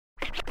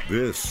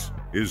This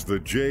is the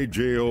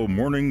JJO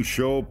Morning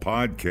Show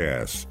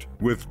podcast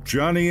with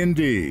Johnny and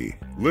D.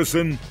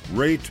 Listen,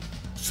 rate,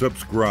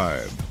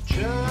 subscribe.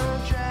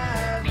 Drunk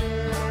driving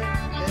is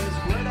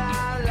what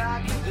I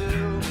like to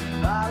do.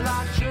 I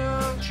like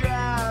drunk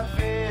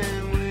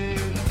driving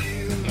with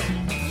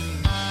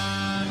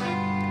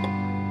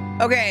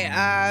you. Okay,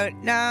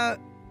 now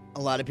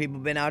a lot of people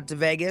been out to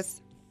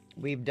Vegas.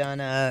 We've done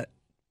a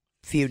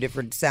few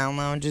different sound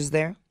lounges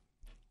there.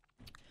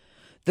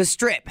 The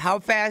Strip. How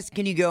fast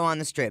can you go on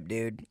the Strip,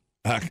 dude?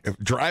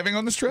 Driving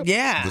on the Strip?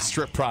 Yeah. The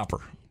Strip proper.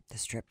 The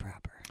Strip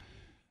proper.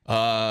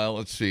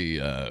 Let's see.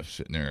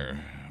 Sitting there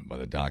by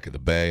the dock of the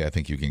bay. I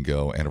think you can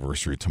go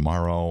anniversary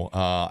tomorrow.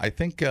 I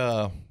think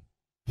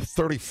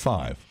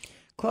 35.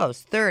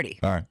 Close. 30.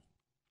 All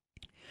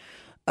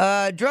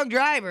right. Drunk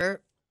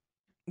driver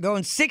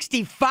going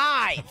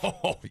 65.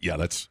 Oh, yeah,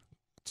 that's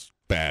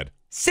bad.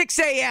 6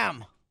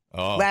 a.m.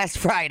 Oh, last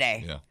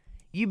Friday. yeah.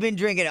 You've been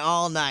drinking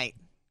all night.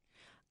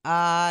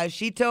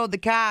 She told the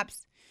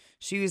cops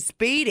she was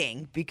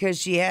speeding because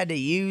she had to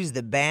use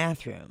the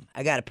bathroom.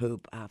 I gotta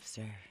poop,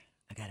 officer.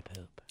 I gotta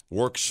poop.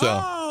 Works.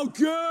 Oh,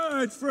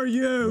 good for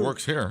you.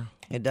 Works here.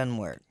 It doesn't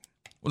work.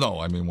 Well,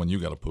 no, I mean when you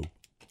got to poop.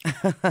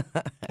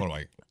 What am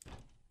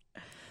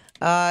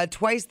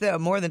I?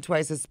 More than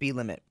twice the speed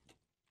limit.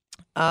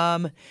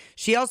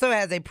 She also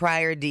has a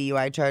prior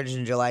DUI charge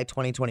in July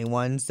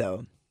 2021,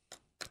 so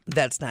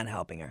that's not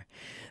helping her.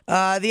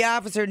 The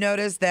officer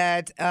noticed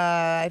that,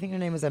 I think her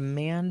name was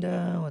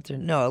Amanda.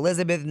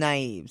 Elizabeth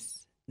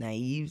Nieves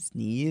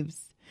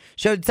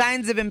showed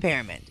signs of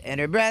impairment,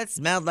 and her breath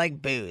smelled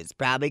like booze,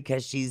 probably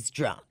because she's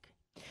drunk.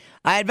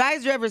 I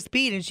advised her of her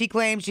speed, and she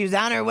claimed she was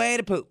on her way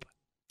to poop.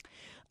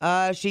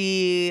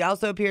 She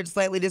also appeared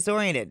slightly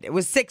disoriented. It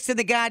was 6 in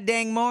the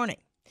goddamn morning.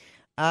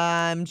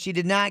 She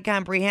did not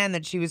comprehend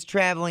that she was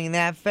traveling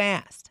that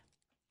fast.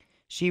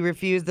 She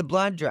refused the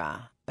blood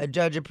draw. A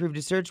judge approved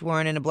a search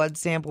warrant and a blood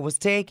sample was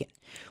taken.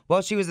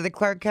 While she was at the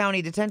Clark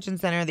County Detention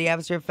Center, the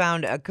officer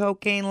found a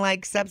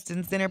cocaine-like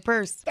substance in her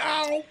purse.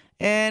 Ow!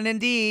 And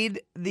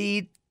indeed,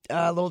 the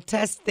little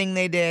test thing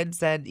they did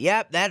said,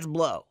 yep, that's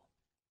blow.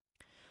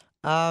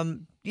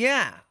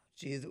 Yeah.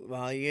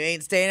 Well, you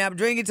ain't staying up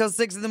drinking till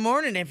 6 in the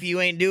morning if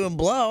you ain't doing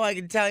blow, I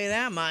can tell you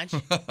that much.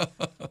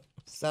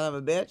 Son of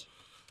a bitch.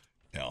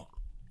 Yeah.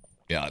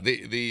 Yeah,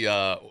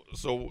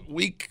 so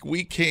we've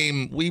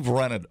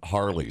rented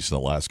Harleys the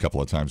last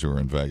couple of times we were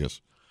in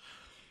Vegas,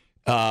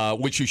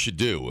 which you should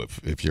do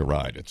if you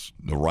ride.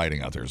 The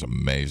riding out there is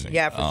amazing.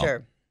 Yeah, for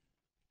sure.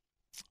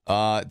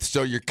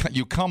 So you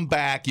come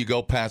back, you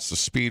go past the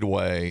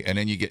Speedway, and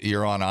then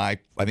you're on I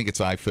think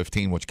it's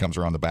I-15, which comes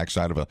around the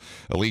backside of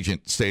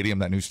Allegiant Stadium,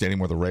 that new stadium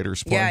where the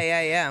Raiders play.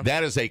 Yeah.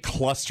 That is a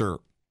cluster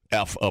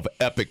F of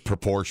epic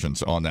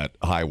proportions on that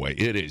highway.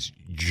 It is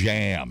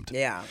jammed.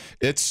 Yeah.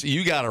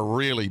 You got to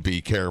really be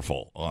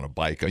careful on a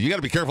bike. You got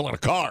to be careful in a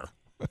car.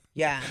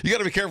 Yeah. You got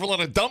to be careful in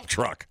a dump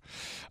truck.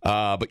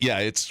 But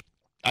yeah,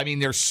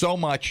 there's so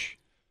much.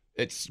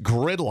 It's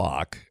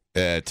gridlock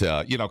at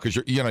because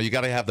you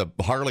got to have the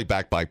Harley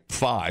back by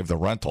 5, the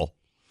rental.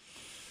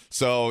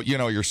 So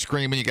you're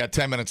screaming. You got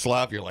 10 minutes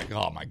left. You're like,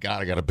 oh my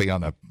god, I got to be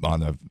on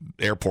the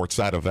airport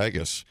side of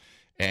Vegas,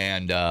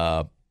 and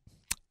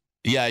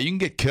yeah, you can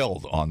get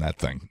killed on that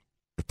thing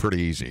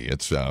pretty easy.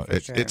 It's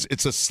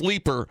a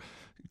sleeper,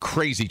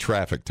 crazy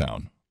traffic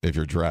town if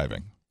you're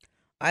driving.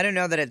 I don't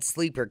know that it's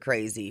sleeper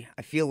crazy.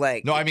 I feel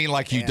like No, I mean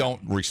like you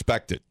don't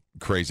respect it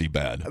crazy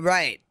bad.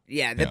 Right.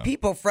 Yeah, the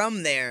people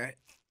from there,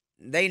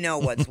 they know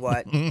what's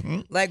what.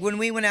 Like when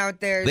we went out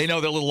there, They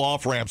know the little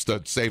off ramps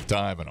to save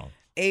time and all.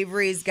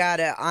 Avery's got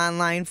an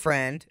online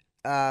friend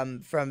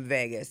from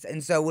Vegas.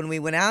 And so when we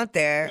went out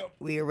there,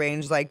 we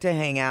arranged to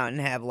hang out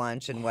and have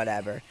lunch and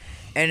whatever.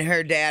 And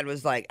her dad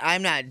was like,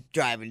 I'm not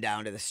driving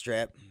down to the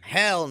Strip.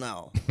 Hell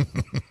no.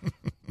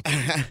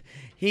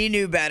 He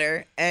knew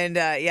better. And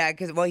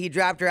because he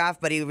dropped her off,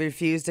 but he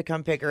refused to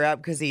come pick her up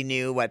because he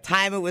knew what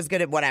time it was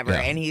going to, whatever.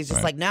 Yeah, and he's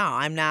just like, no,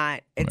 I'm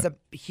not. It's a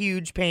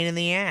huge pain in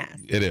the ass.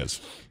 It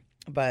is.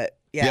 But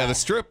yeah. Yeah, the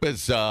Strip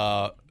is,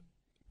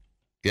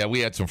 we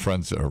had some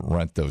friends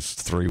rent those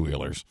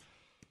 3-wheelers.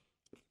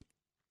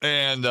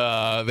 And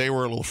they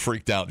were a little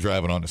freaked out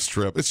driving on the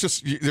Strip. It's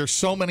just, there's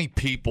so many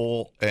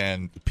people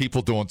and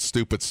people doing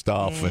stupid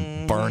stuff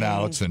and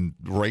burnouts and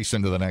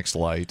racing to the next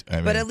light.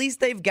 But at least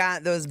they've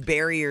got those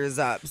barriers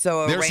up.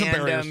 So a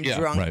random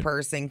drunk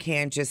person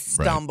can't just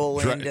stumble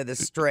into the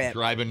Strip.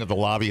 Drive into the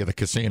lobby of the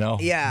casino.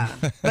 Yeah.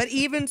 But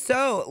even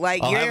so,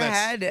 your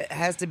head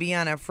has to be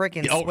on a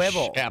freaking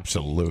swivel.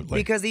 Absolutely.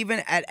 Because even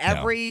at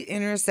every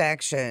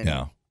intersection.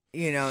 Yeah.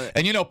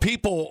 And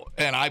people,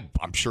 and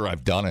I'm sure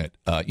I've done it.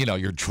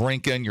 You're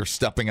drinking, you're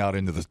stepping out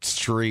into the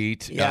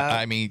street.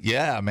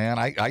 Yeah. Man,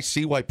 I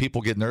see why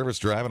people get nervous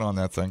driving on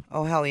that thing.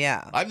 Oh, hell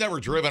yeah. I've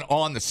never driven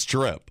on the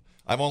Strip.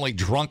 I've only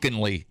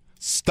drunkenly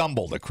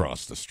stumbled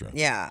across the Strip.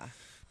 Yeah.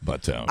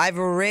 But I've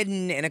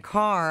ridden in a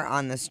car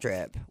on the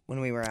Strip when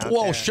we were out there.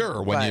 Well,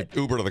 sure, when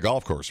you Uber to the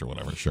golf course or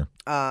whatever, sure.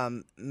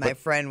 My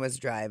friend was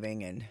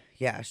driving, and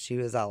Yeah, she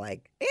was all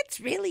like,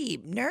 "It's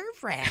really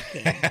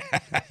nerve-wracking."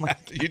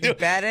 You do.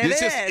 Bet it It's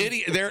just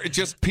is. they're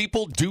just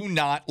people do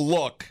not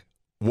look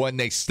when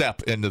they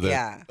step into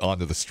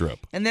onto the strip.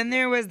 And then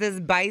there was this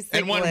And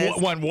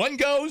bicyclist. when one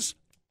goes,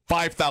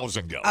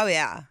 5,000 go. Oh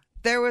yeah,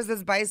 there was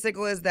this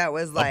bicyclist that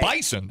was like a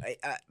bison.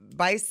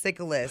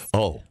 bicyclist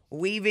Oh,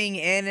 weaving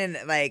in and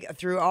like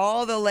through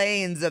all the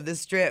lanes of the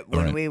strip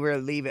when Right. we were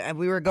leaving. And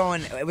we were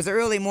going. It was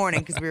early morning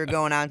because we were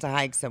going out to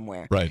hike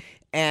somewhere. right.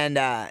 And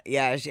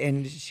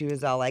and she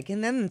was all like,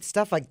 and then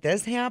stuff like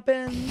this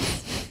happens.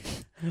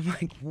 And I'm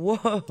like,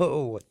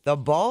 whoa, the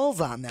balls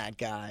on that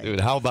guy. Dude,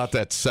 how about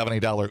that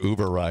 $70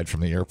 Uber ride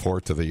from the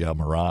airport to the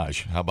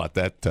Mirage? How about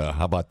that?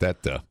 How about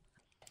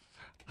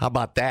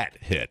that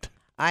hit?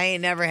 I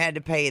ain't never had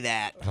to pay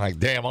that. Like,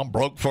 damn, I'm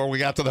broke before we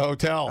got to the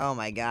hotel. Oh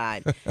my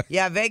God.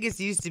 Yeah, Vegas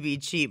used to be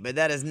cheap, but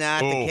that is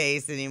not the Oh,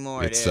 case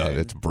anymore. It's dude.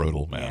 it's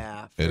brutal, man.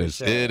 Yeah, it for is.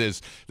 sure. It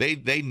is.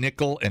 They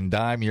nickel and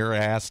dime your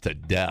ass to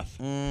death.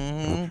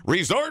 Mm-hmm.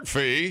 Resort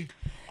fee.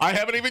 I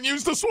haven't even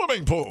used the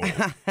swimming pool.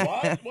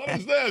 What? What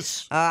is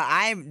this?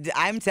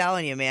 I'm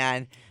telling you,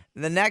 man.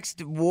 The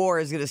next war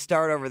is going to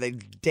start over the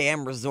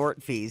damn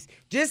resort fees.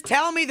 Just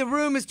tell me the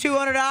room is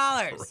 $200.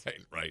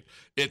 Right.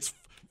 It's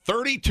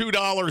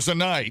 $32 a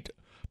night,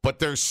 but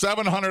there's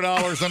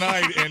 $700 a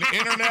night in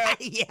internet,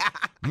 Yeah.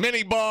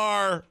 mini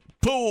bar,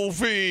 pool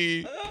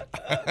fee.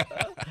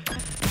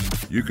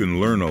 You can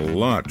learn a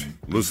lot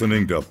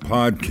listening to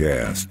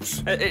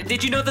podcasts,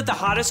 Did you know that the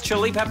hottest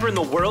chili pepper in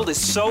the world is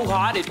so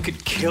hot it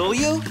could kill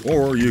you?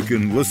 or you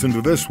can listen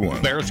to this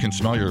one. Bears can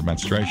smell your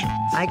menstruation.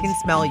 I can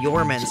smell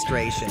your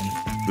menstruation.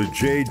 The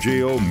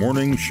JJO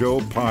Morning Show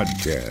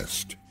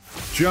Podcast.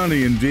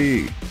 Johnny and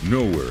D,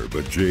 nowhere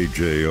but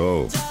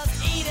JJO.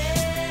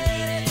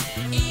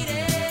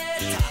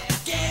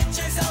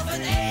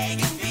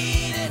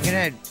 You're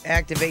going to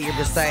activate your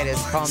bursitis.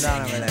 Calm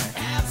down over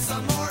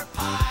there.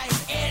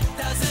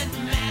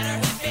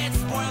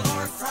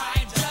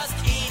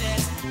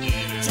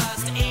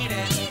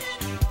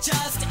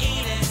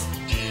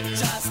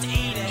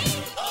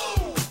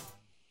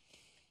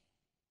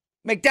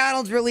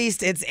 McDonald's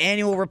released its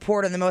annual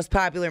report on the most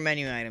popular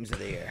menu items of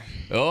the year.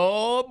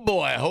 Oh,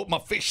 boy. I hope my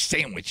fish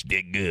sandwich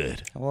did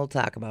good. We'll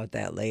talk about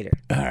that later.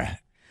 All right.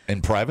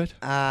 In private?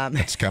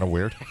 That's kind of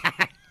weird.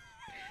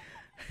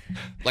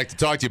 Like to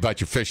talk to you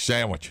about your fish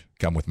sandwich.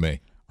 Come with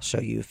me. I'll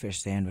show you a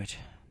fish sandwich.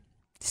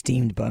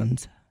 Steamed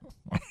buns.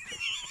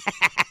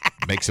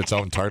 Makes its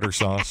own tartar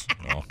sauce.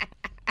 Oh,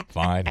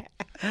 fine.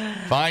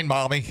 Fine,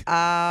 mommy.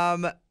 All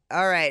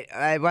right.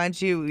 I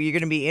want you're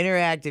going to be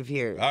interactive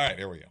here. All right,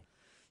 here we go. I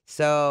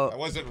So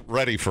wasn't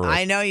ready for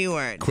I a know you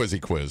weren't.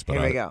 quizzy quiz, but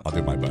Here we go. I'll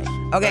do my best.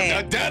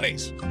 Okay.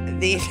 Denny's.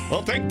 The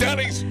I'll take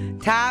Denny's.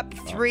 top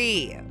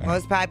 3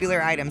 most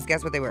popular items.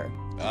 Guess what they were?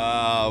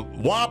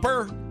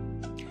 Whopper.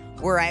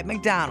 We're at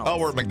McDonald's. Oh,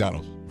 we're at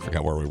McDonald's.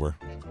 Forgot where we were.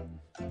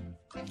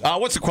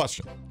 What's the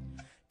question?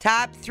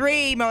 Top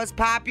 3 most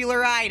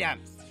popular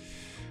items.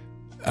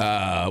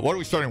 What are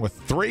we starting with?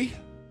 3?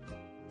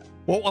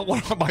 Well,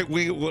 what am I?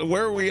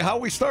 Where are we? How are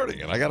we starting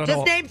it? I gotta know.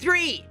 Just name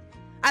 3.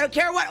 I don't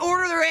care what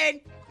order they're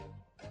in.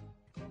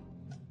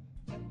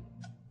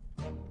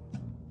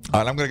 All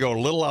right, I'm going to go a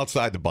little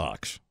outside the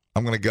box.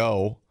 I'm going to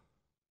go.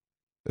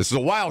 This is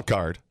a wild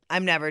card.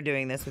 I'm never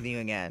doing this with you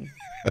again.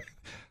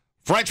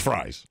 French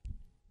fries.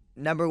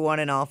 Number 1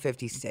 in all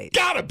 50 states.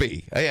 Gotta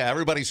be. Yeah,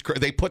 everybody's.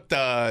 They put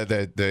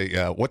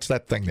the what's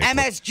that thing? They put?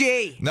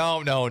 MSG.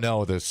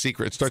 No. The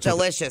secret. It starts.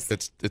 Delicious.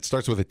 With, it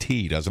starts with a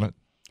T, doesn't it?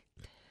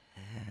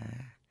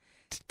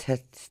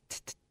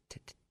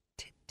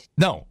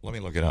 No. Let me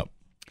look it up.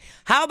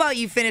 How about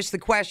you finish the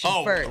question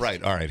Oh, first?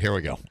 right. All right. Here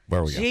we go.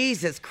 Where we go?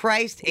 Jesus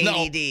Christ,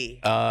 ADD.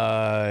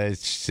 No.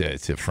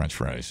 It's French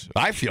fries.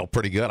 I feel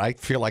pretty good. I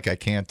feel like I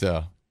can't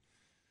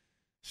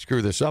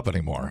screw this up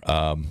anymore.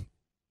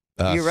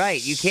 You're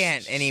right. You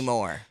can't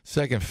anymore.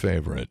 Second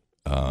favorite.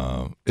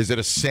 Is it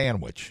a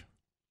sandwich?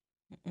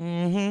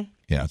 Mm-hmm.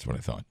 Yeah, that's what I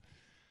thought.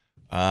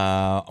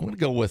 I'm going to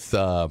go with.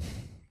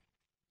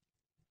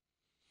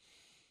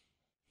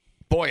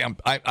 Boy,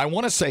 I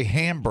want to say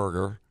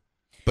hamburger,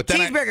 but then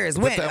Cheeseburgers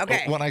win.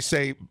 Okay. When I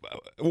say,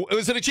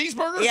 is it a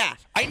cheeseburger? Yeah.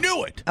 I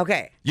knew it.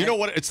 Okay. You know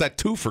what? It's that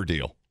twofer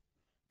deal.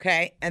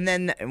 Okay. And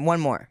then one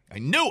more. I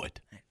knew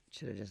it.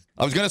 Should have just.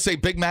 I was going to say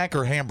Big Mac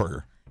or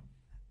hamburger.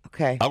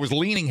 Okay. I was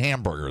leaning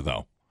hamburger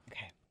though.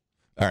 Okay.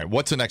 All right.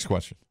 What's the next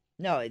question?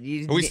 No. Are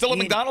we still at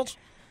McDonald's?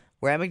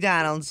 We're at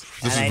McDonald's.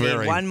 This and is I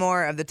very- need one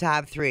more of the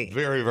top 3.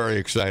 Very, very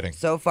exciting.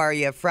 So far,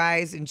 you have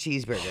fries and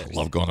cheeseburgers.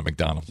 Love going to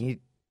McDonald's. You-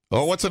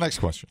 Oh, what's the next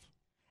question?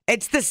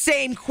 It's the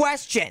same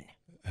question.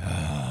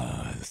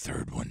 The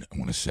third one, I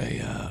want to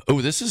say,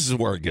 this is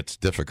where it gets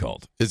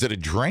difficult. Is it a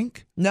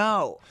drink?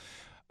 No.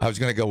 I was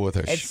going to go with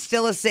a. It's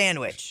still a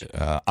sandwich.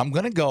 I'm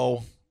going to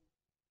go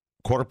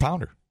quarter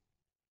pounder.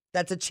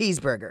 That's a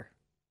cheeseburger.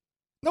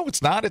 No,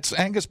 it's not. It's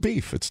Angus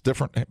beef. It's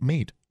different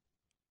meat.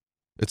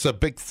 It's a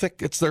big, thick.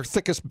 It's their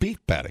thickest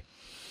beef patty.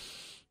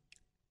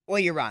 Well,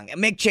 you're wrong.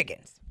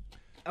 McChickens.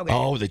 Okay.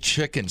 Oh, the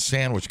chicken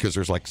sandwich, because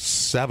there's like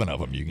 7 of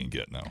them you can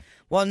get now.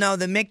 Well, no,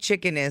 the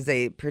McChicken is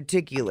a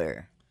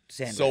particular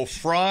sandwich. So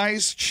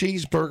fries,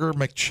 cheeseburger,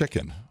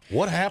 McChicken.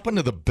 What happened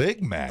to the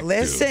Big Mac? dude?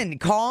 Listen,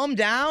 calm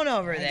down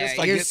over there.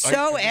 I You're get-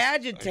 so I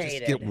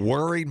agitated. just get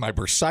worried. My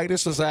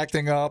bursitis is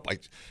acting up.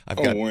 I've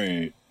got.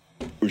 wait.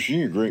 Was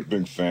she a great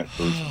big fat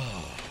person?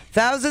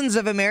 Thousands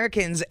of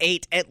Americans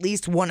ate at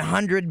least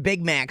 100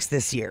 Big Macs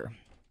this year.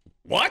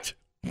 What?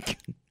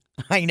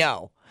 I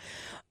know.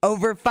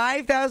 Over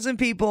 5,000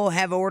 people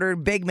have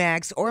ordered Big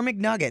Macs or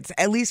McNuggets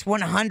at least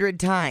 100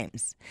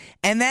 times.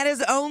 And that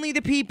is only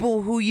the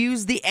people who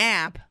use the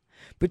app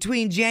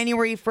between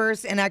January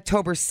 1st and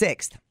October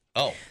 6th.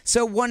 Oh.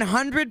 So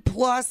 100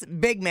 plus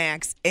Big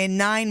Macs in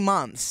 9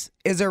 months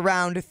is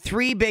around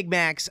 3 Big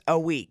Macs a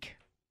week.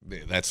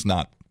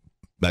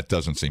 That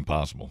doesn't seem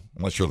possible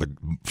unless you're the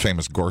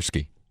famous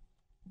Gorski.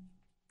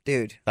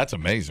 Dude, That's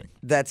amazing.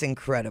 that's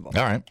incredible.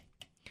 All right.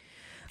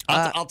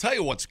 I'll tell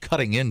you what's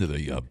cutting into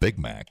the Big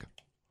Mac,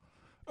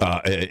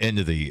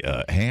 into the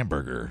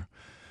hamburger,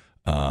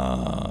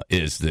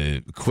 is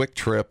the Quick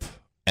Trip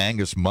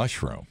Angus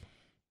mushroom.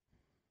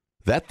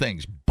 That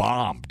thing's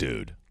bomb,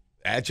 dude.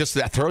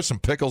 Throw some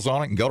pickles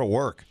on it and go to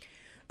work.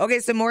 Okay,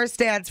 some more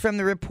stats from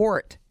the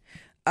report.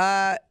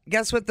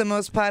 Guess what the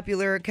most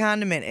popular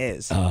condiment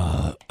is?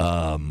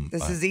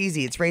 This is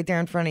easy. It's right there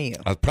in front of you.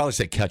 I'd probably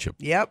say ketchup.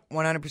 Yep,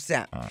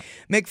 100%.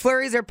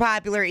 McFlurries are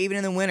popular even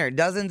in the winter.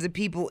 Dozens of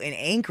people in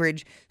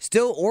Anchorage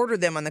still order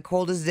them on the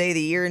coldest day of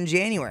the year in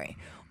January.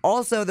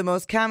 Also, the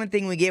most common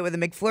thing we get with a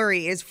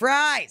McFlurry is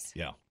fries.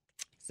 Yeah.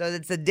 So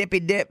it's a dippy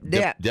dip.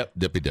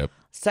 Dippy dip.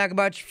 Let's talk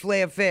about your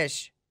filet of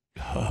fish.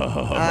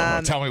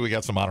 Tell me we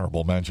got some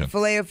honorable mention.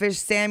 Filet of fish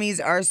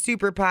Sammys are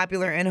super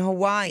popular in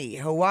Hawaii.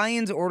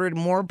 Hawaiians ordered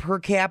more per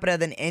capita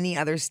than any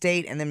other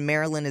state, and then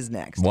Maryland is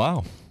next.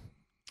 Wow.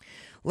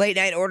 Late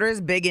night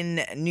orders big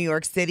in New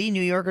York City.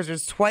 New Yorkers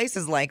are twice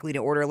as likely to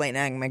order late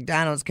night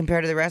McDonald's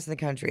compared to the rest of the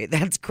country.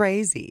 That's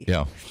crazy.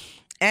 Yeah.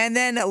 And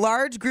then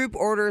large group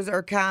orders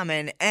are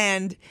common,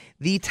 and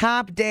the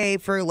top day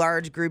for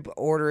large group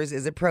orders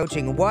is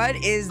approaching. What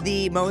is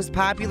the most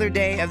popular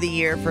day of the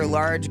year for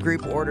large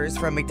group orders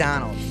from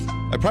McDonald's?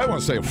 I probably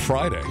want to say a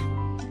Friday.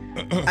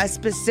 A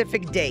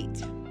specific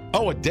date.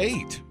 Oh, a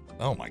date.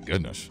 Oh, my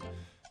goodness.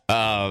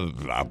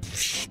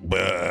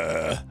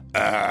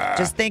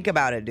 Just think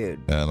about it, dude.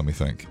 Let me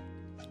think.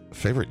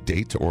 Favorite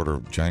date to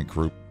order giant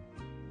group?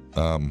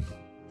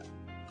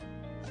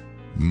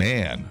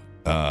 Man.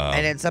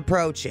 And it's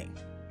approaching.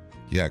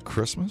 Yeah,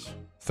 Christmas,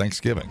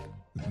 Thanksgiving,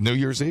 New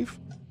Year's Eve,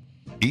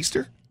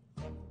 Easter.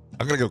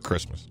 I'm going to go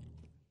Christmas.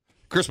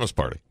 Christmas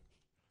party.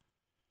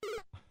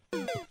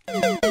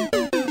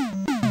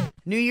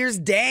 New Year's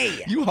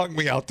Day. You hung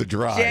me out to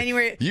dry.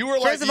 January. You were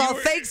First of all,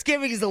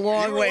 Thanksgiving is a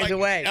long ways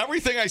away.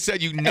 Everything I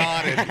said, you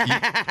nodded.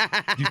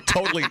 you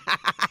totally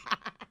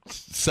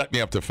set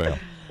me up to fail.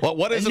 Well,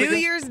 what is it New again?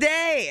 Year's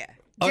Day.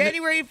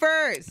 January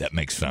 1st. That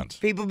makes sense.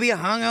 People be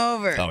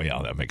hungover. Oh,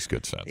 yeah, that makes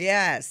good sense.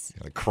 Yes.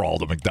 Gotta crawl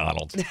to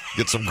McDonald's.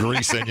 Get some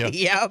grease in you.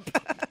 Yep.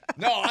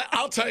 No,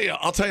 I'll tell you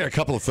a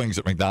couple of things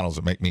at McDonald's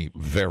that make me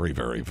very,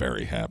 very,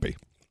 very happy.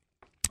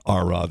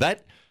 Are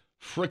that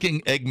freaking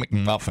Egg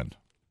McMuffin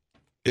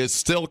is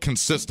still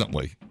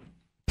consistently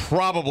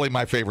probably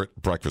my favorite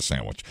breakfast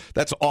sandwich.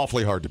 That's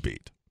awfully hard to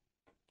beat.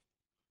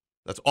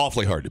 The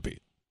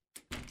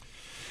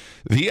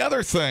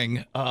other thing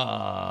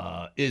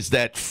is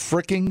that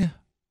freaking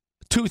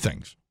two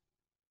things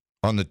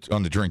on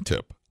the drink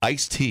tip: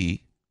 iced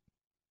tea,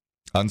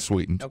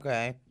 unsweetened,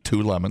 Okay.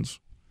 2 lemons,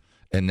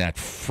 and that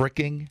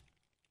freaking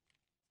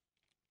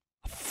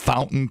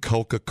fountain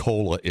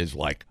Coca-Cola is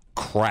like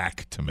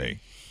crack to me.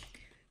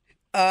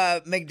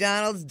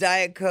 McDonald's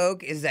Diet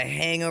Coke is a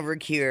hangover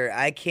cure.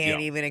 I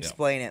can't even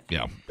explain it.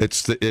 Yeah,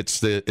 it's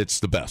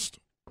the best.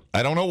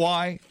 I don't know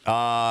why.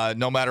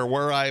 No matter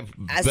where I've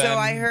been. So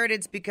I heard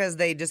it's because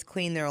they just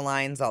clean their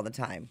lines all the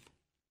time.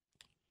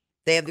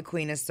 They have the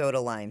cleanest soda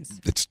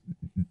lines.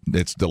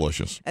 It's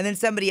delicious. And then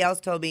somebody else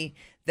told me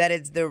that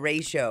it's the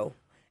ratio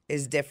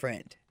is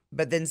different.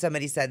 But then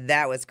somebody said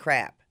that was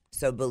crap.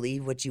 So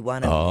believe what you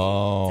want to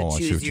Oh, I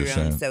see choose what you're your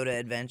own saying. soda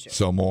adventure.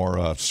 So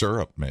more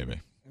syrup, maybe.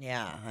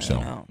 Yeah, I So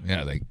don't know.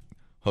 yeah, they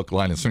hook,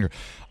 line, and sinker.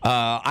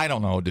 I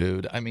don't know,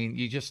 dude. I mean,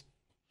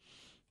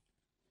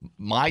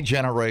 my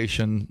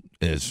generation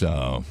is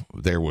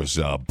there was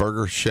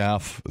Burger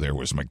Chef, there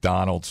was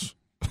McDonald's.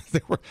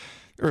 there were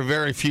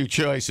very few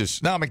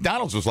choices. Now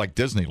McDonald's was like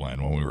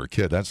Disneyland when we were a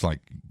kid. That's like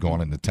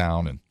going into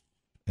town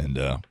and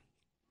that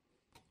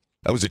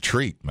was a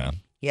treat, man.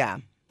 Yeah.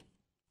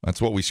 That's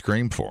what we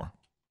screamed for.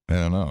 I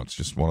don't know. It's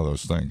just one of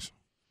those things.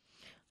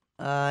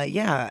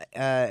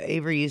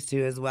 Avery used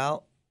to as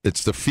well.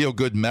 It's the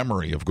feel-good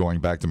memory of going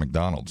back to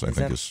McDonald's, I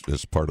think,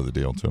 is part of the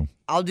deal, too.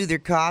 I'll do their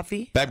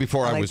coffee. Back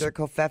before I like was, their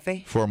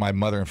covfefe. before my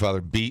mother and father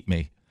beat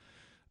me.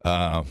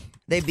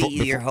 They beat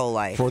you your whole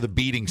life. Before the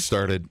beating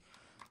started.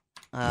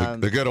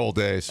 The good old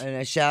days. And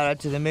a shout out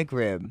to the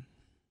McRib.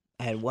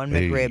 I had one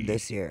McRib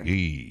this year.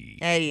 Hey,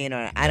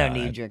 I don't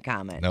need your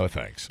comment. No,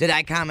 thanks. Did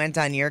I comment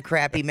on your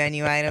crappy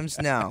menu items?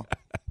 No.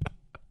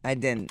 I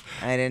didn't.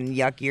 I didn't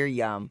yuck your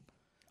yum.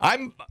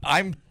 I'm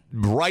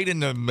right in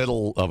the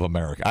middle of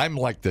America. I'm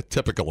like the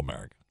typical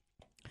American.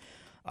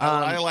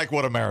 I like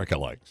what America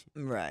likes.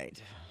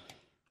 Right.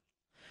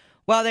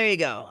 Well, there you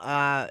go.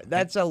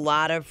 That's a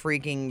lot of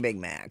freaking Big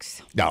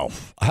Macs. No.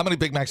 How many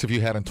Big Macs have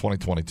you had in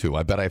 2022?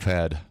 I bet I've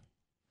had.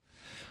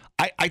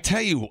 I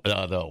tell you,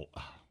 though,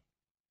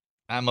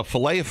 I'm a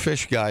filet of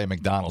fish guy at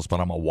McDonald's, but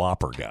I'm a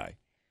Whopper guy.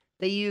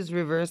 They use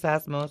reverse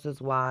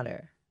osmosis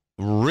water.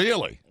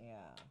 Really? Yeah.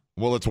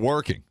 Well, it's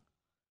working.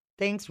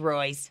 Thanks,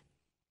 Royce.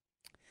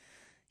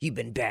 You've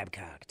been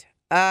Babcocked.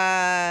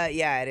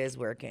 Yeah, it is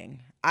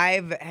working.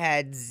 I've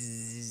had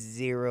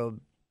 0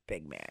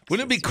 Big Macs.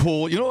 Wouldn't it be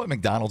cool? You know what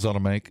McDonald's ought to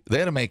make? They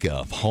had to make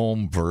a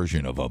home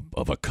version of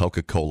a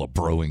Coca-Cola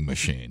brewing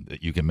machine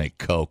that you can make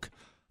Coke.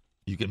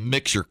 You can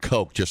mix your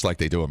Coke just like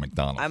they do at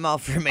McDonald's. I'm all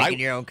for making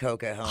your own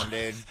Coke at home,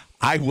 dude.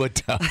 I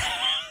would.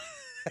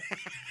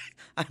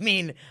 I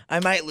mean, I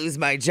might lose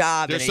my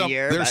job in a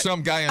year. There's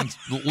some guy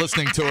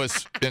listening to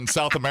us in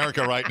South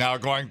America right now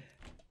going,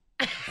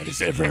 that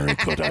is a very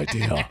good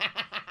idea.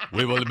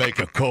 We will make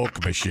a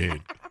Coke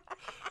machine.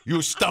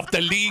 You stuff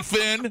the leaf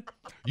in,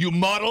 you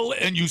muddle,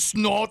 and you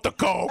snort the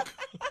Coke.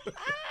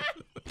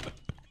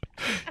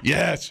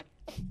 Yes.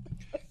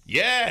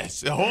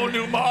 Yes, a whole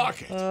new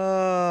market.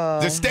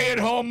 The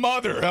stay-at-home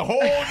mother, a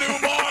whole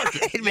new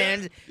market.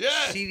 Man,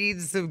 Yes. she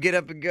needs some get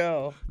up and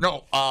go.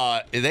 No,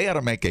 they ought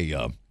to make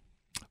a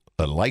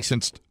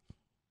licensed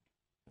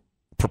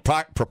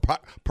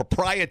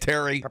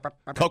proprietary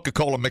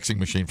Coca-Cola mixing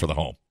machine for the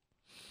home.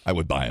 I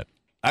would buy it.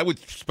 I would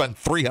spend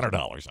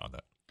 $300 on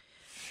that.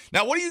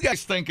 Now, what do you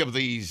guys think of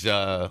these?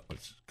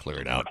 Let's clear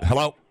it out.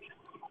 Hello?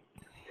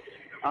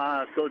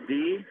 So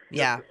D,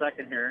 Yeah. just a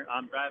second here.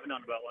 I'm driving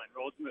on Beltline.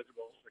 Roads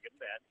miserable. We're getting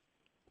bad.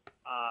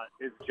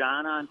 Is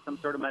John on some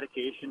sort of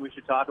medication we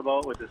should talk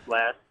about with this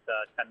last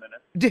 10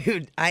 minutes?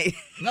 Dude,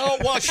 No,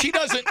 well, she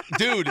doesn't.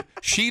 Dude,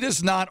 she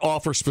does not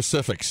offer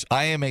specifics.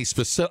 I am a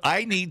specific.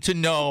 I need to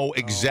know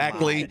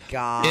exactly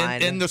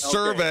God. in the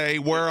survey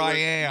where I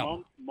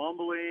am.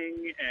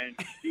 Mumbling and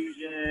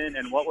confusion,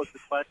 and what was the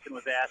question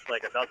was asked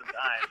like a dozen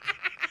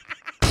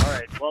times. All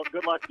right. Well,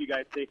 good luck to you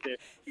guys. Stay safe.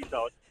 Peace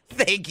out.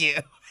 Thank you.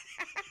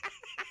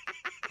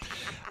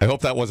 I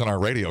hope that wasn't our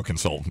radio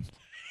consultant.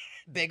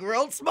 Big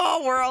world,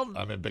 small world.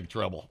 I'm in big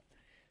trouble.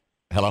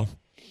 Hello?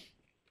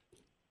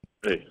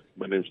 Hey,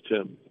 my name's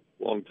Tim.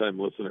 Long-time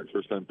listener,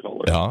 first-time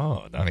caller.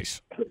 Oh,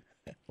 nice.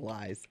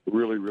 Lies.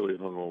 Really, really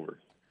hungover.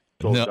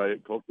 So No.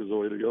 Diet Coke is the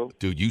way to go.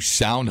 Dude, you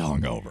sound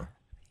hungover.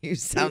 You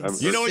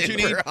sound You know what you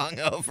super need?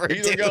 hungover,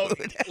 Either dude. go,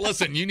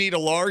 listen, you need a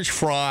large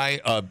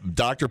fry,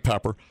 Dr.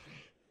 Pepper,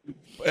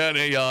 and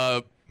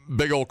a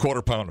big old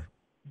quarter pounder.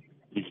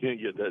 You can't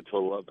get that till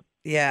 11.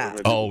 Yeah.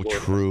 Oh,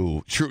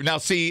 true. Now,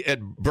 see, at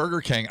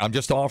Burger King, I'm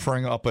just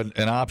offering up an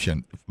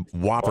option.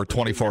 Whopper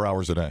 24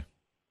 hours a day.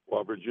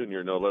 Whopper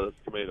Jr., no lettuce,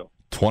 tomato.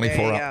 24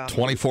 There you go.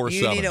 24/7.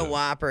 You need a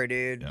Whopper,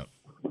 dude. Yeah.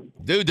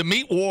 Dude, the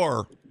meat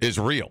war is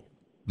real.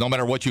 No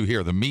matter what you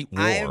hear, the meat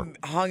war. I'm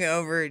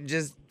hungover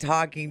just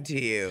talking to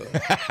you.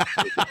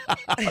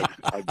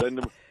 I've been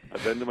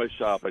to my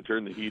shop. I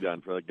turned the heat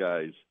on for the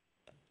guys,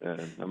 and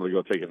I'm going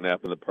to go take a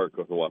nap in the park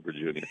with the Whopper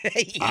Jr.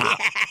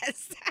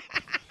 Yes.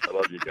 I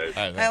love you guys.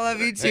 I love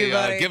you too, Hey,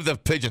 buddy. give the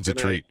pigeons a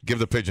treat. Give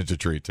the pigeons a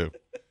treat, too.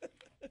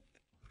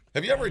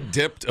 Have you ever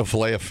dipped a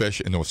fillet of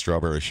fish into a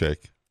strawberry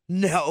shake?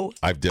 No.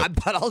 I've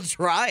dipped. But I'll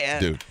try it.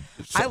 Dude.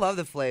 I love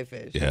the filet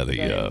fish. Yeah,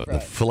 the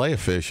fillet of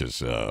fish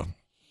is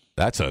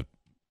that's a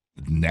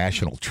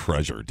national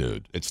treasure,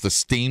 dude. It's the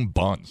steamed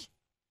buns.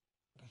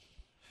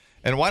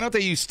 And why don't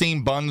they use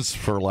steamed buns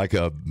for like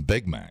a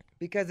Big Mac?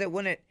 Because it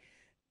wouldn't.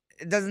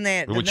 Doesn't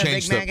that would doesn't the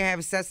change Big Mac the-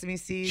 have sesame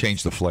seeds?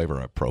 Change the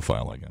flavor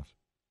profile, I guess.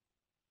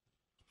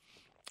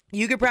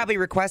 You could probably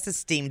request a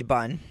steamed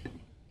bun.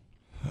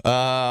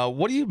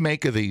 What do you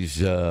make of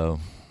these? I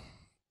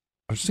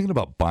was thinking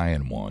about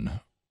buying one.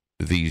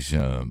 These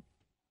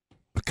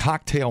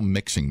cocktail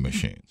mixing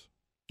machines.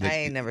 I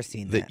ain't never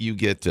seen That that. you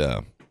get.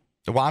 Well,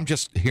 I'm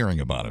just hearing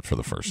about it for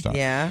the first time.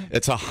 Yeah.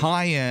 It's a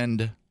high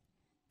end.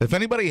 If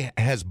anybody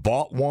has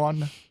bought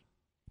one,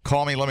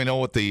 call me. Let me know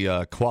what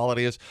the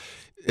quality is.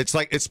 It's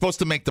like it's supposed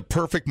to make the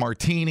perfect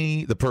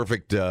martini, the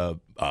perfect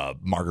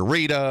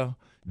margarita,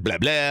 blah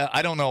blah.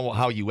 I don't know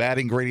how you add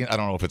ingredients. I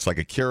don't know if it's like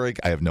a Keurig.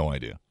 I have no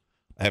idea.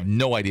 I have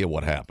no idea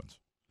what happens.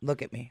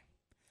 Look at me.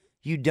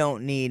 You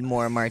don't need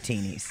more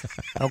martinis,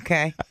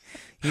 okay?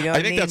 You I don't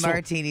think need that's what-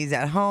 martinis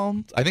at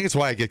home. I think it's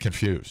why I get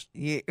confused.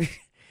 You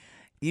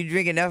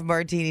drink enough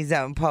martinis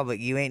out in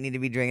public. You ain't need to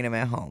be drinking them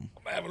at home.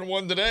 I'm having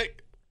one today.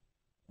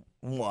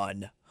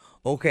 One.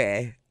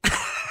 Okay.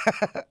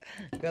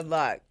 Good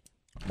luck.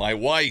 My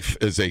wife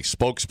is a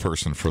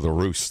spokesperson for the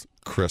Roost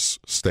Chris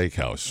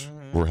Steakhouse.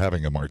 We're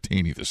having a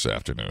martini this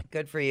afternoon.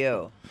 Good for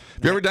you.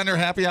 Have you ever done your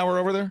happy hour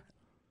over there?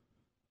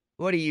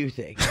 What do you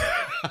think?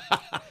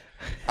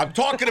 I'm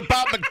talking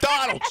about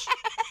McDonald's,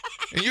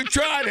 and you're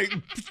trying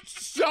to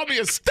sell me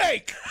a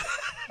steak.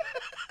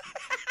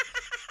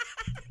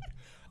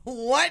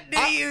 What do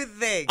you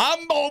think?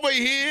 I'm over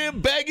here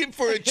begging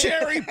for a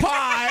cherry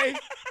pie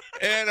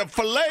and a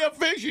filet of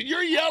fish, and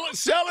you're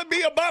selling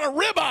me about a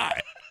ribeye.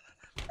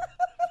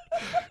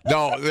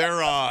 No,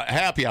 their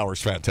happy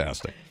hour's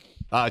fantastic.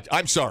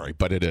 I'm sorry,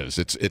 but it is.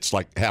 It's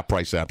like half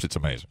price apps. It's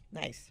amazing.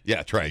 Nice.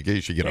 Yeah, Trey,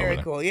 you should get over Very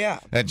there. cool, yeah.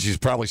 And she's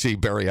probably see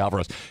Barry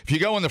Alvarez. If you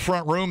go in the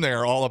front room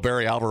there, all of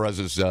Barry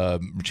Alvarez's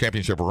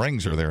championship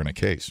rings are there in a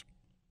case.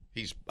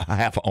 He's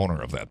half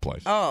owner of that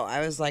place. Oh, I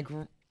was like,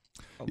 Yeah,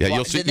 what,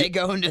 you'll see. did they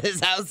go into his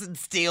house and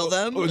steal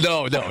them?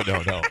 No.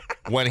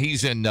 When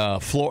he's in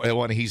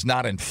when he's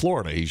not in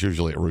Florida, he's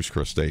usually at Roost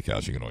Chris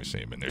Steakhouse. You can always see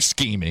him in there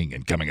scheming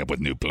and coming up with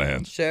new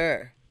plans.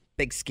 Sure.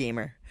 Big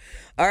schemer.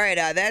 All right,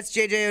 that's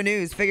JJO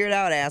News. Figure it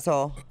out,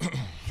 asshole.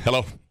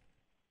 Hello?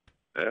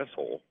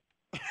 Asshole.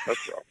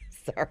 That's rough.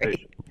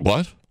 Sorry.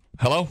 What?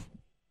 Hello?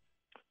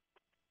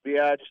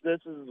 Biatch, this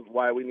is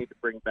why we need to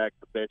bring back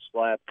the bitch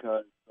slap,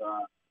 because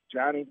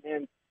Johnny,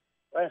 man,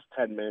 last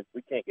 10 minutes,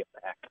 we can't get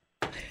back.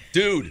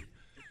 Dude,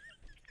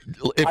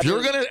 if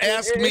you're going to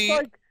ask me...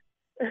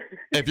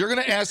 If you're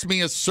going to ask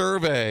me a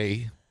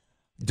survey,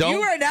 don't...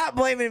 You are not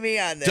blaming me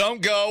on this.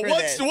 Don't go,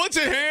 this. what's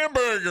a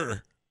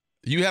hamburger?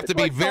 You have to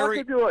be like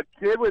very... talking to a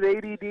kid with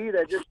ADD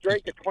that just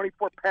drank a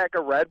 24-pack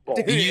of Red Bull.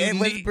 Dude, it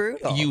was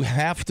brutal. You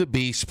have to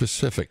be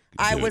specific.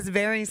 I dude. was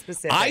very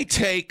specific. I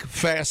take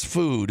fast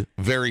food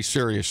very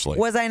seriously.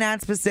 Was I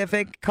not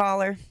specific,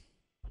 caller?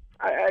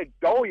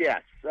 Oh,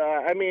 yes.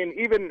 I mean,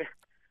 even...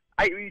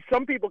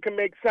 some people can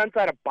make sense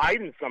out of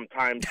Biden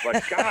sometimes,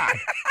 but God.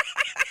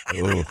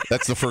 Ooh,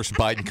 that's the first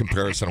Biden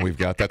comparison we've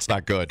got. That's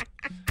not good.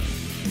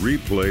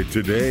 Replay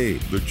today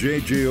the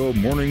JJO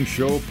Morning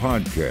Show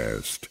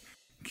podcast.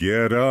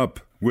 Get up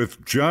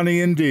with Johnny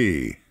and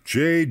D.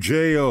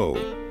 JJO.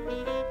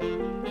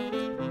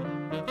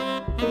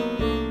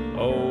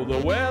 Oh, the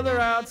weather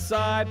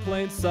outside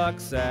plain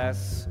sucks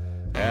ass,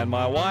 and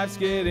my wife's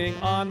getting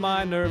on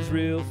my nerves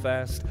real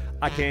fast.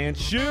 I can't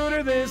shoot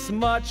her this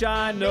much,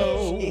 I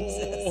know.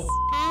 Jesus.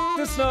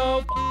 The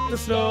snow, the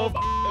snow,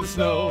 the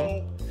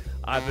snow.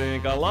 I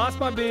think I lost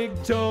my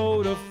big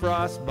toe to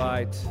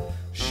frostbite,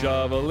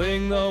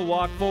 shoveling the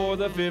walk for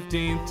the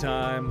 15th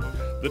time.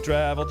 The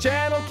Travel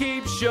Channel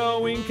keeps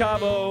showing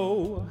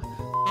Cabo.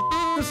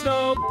 The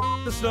snow,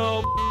 the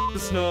snow, the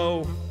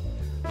snow.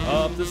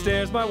 Up the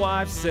stairs, my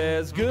wife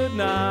says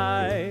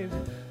goodnight.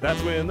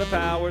 That's when the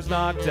power's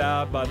knocked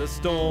out by the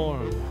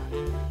storm.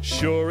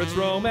 Sure, it's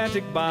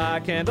romantic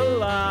by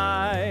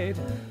candlelight,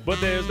 but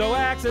there's no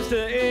access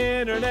to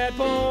internet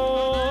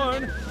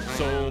porn.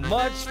 So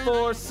much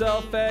for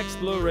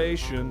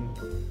self-exploration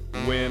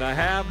when I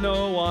have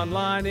no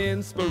online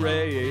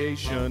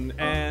inspiration.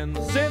 And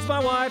since my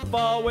wife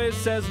always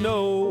says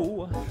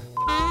no,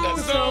 the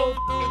snow,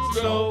 the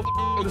snow,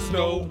 the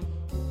snow,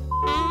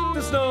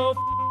 the snow,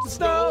 the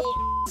snow,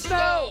 the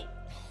snow.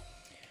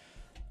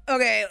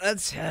 Okay,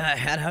 let's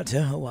head out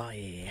to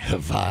Hawaii.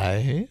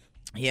 Hawaii?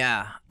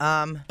 Yeah.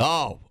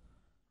 Oh,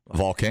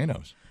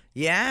 volcanoes.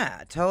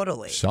 Yeah,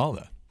 totally. Saw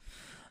that.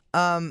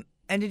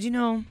 And did you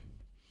know?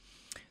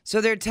 So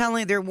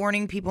they're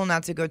warning people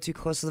not to go too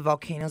close to the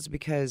volcanoes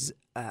because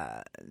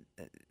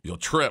You'll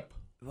trip.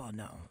 well,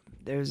 no,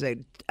 there's a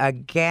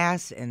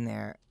gas in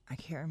there. I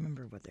can't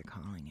remember what they're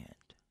calling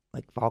it,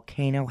 like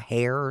volcano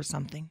hair or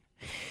something.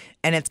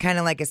 And it's kind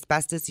of like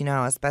asbestos. You know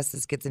how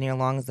asbestos gets in your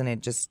lungs and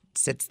it just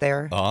sits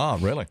there? Ah,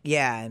 really?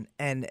 Yeah,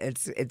 and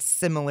it's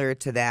similar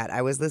to that.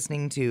 I was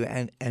listening to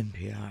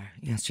NPR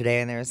yesterday,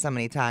 and there was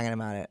somebody talking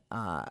about it.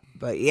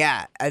 But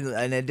yeah,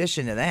 in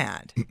addition to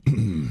that,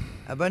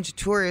 a bunch of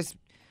tourists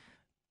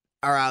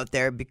are out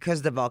there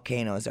because the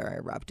volcanoes are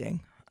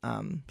erupting.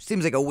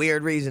 Seems like a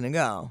weird reason to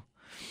go.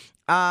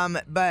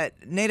 But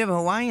Native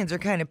Hawaiians are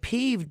kind of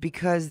peeved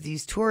because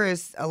these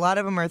tourists, a lot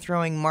of them are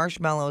throwing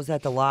marshmallows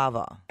at the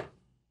lava.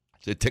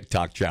 It's a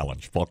TikTok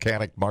challenge,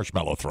 volcanic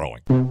marshmallow throwing.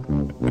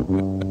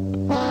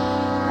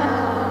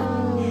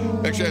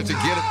 Actually,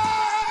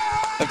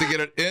 I have to get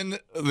it in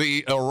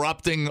the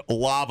erupting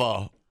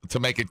lava to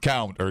make it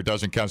count, or it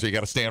doesn't count, so you got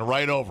to stand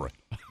right over it.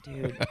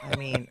 Dude, I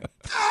mean,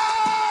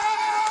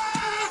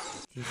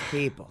 these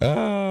people.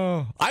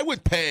 I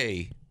would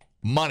pay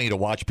money to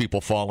watch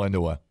people fall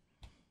into a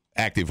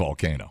active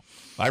volcano.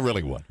 I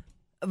really would.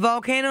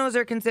 Volcanoes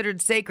are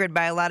considered sacred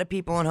by a lot of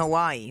people in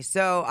Hawaii,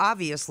 so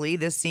obviously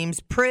this seems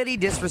pretty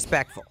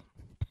disrespectful.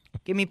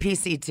 Give me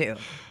PC too.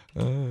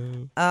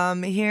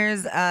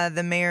 Here's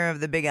the mayor of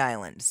the Big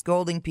Island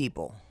scolding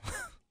people.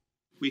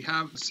 We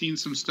have seen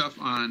some stuff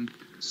on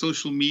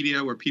social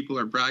media where people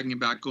are bragging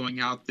about going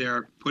out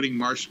there, putting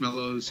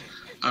marshmallows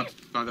up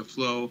by the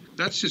flow.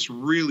 That's just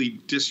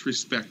really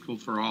disrespectful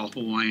for all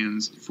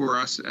Hawaiians, for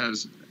us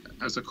as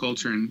a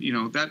culture,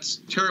 and that's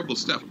terrible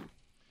stuff.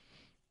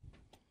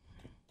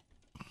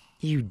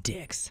 You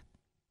dicks.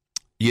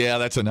 Yeah,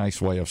 that's a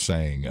nice way of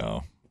saying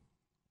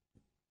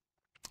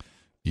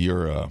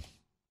you're a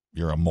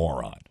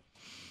moron.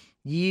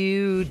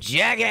 You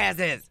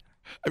jackasses.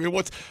 I mean,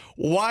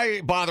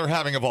 why bother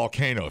having a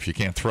volcano if you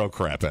can't throw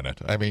crap in it?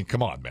 I mean,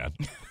 come on, man.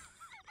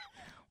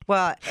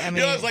 Well, I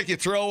mean, it's like you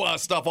throw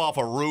stuff off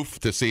a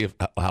roof to see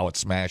how it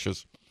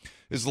smashes.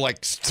 It's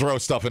like throw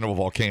stuff into a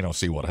volcano,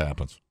 see what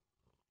happens.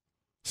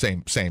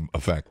 Same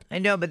effect. I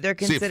know, but they're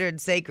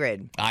considered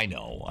sacred. I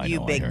know.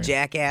 You big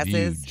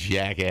jackasses. You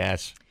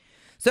jackass.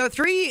 So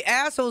 3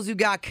 assholes who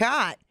got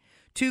caught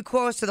too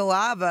close to the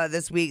lava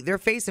this week, they're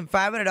facing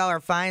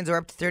 $500 fines or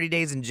up to 30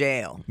 days in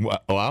jail.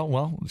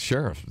 Well,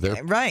 sure.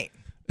 They're, Right.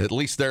 At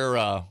least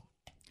they're.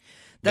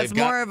 That's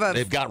more of a.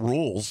 They've got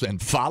rules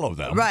and follow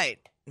them. Right.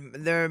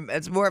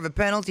 It's more of a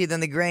penalty than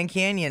the Grand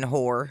Canyon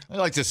whore. I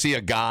like to see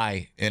a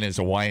guy in his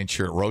Hawaiian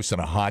shirt roasting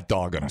a hot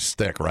dog on a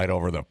stick right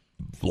over the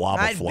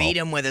lava I'd flow. beat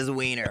him with his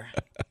wiener.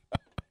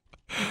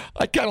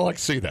 I'd kind of like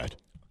to see that.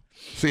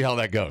 See how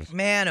that goes.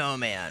 Man, oh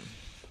man.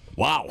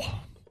 Wow.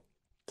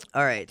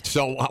 All right.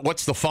 So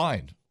what's the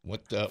fine?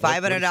 What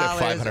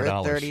 $500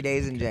 or 30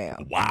 days in jail.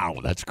 Wow,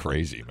 that's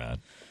crazy, man.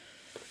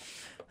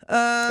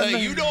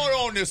 Hey, you don't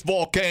own this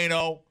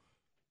volcano.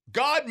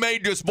 God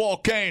made this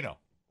volcano.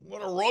 I'm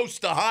going to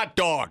roast a hot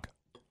dog.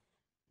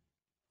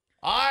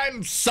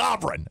 I'm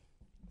sovereign.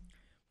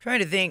 Trying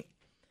to think,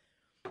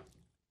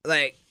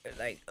 like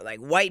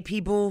white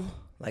people,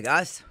 like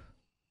us,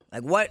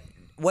 like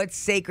what's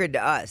sacred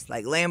to us?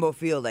 Like Lambeau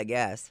Field, I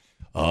guess.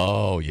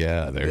 Oh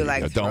yeah, there you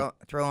like go.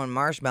 throwing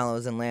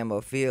marshmallows in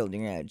Lambeau Field,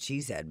 you're gonna have a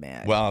cheesehead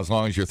match. Well, as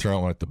long as you're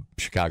throwing at the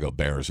Chicago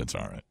Bears, it's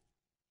all right.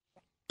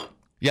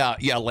 Yeah,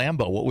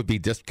 Lambeau. What would be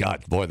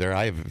God, boy, there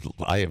I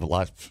have a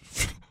lot.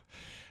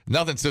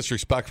 Nothing's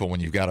disrespectful when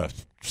you've got a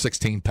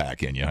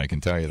 16-pack in you. I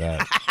can tell you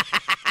that.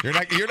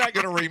 You're not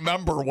going to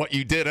remember what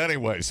you did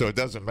anyway, so it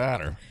doesn't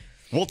matter.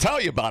 We'll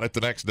tell you about it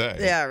the next day.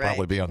 Yeah, right.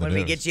 Probably be on the when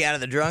news. we get you out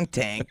of the drunk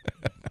tank.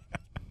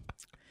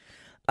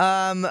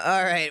 All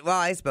right. Well,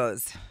 I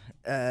suppose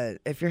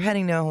if you're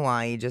heading to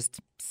Hawaii, just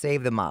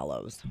save the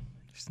mallows.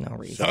 There's no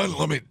reason.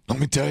 Son, let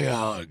me tell you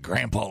how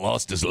Grandpa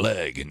lost his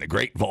leg in the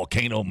Great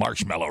Volcano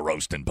Marshmallow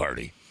Roasting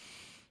Party.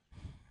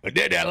 I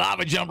did that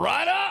lava jump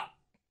right up.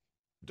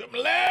 Took my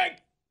leg.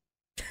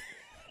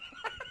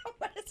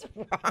 What is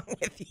wrong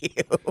with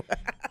you?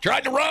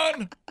 Tried to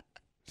run.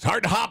 It's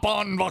hard to hop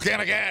on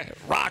volcanic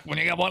rock when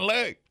you got one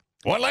leg.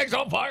 One leg's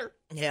on fire.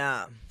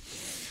 Yeah.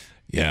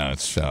 Yeah,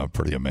 it's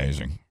pretty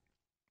amazing.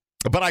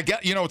 But I get,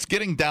 it's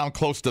getting down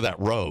close to that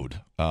road.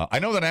 I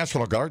know the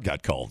National Guard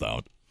got called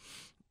out.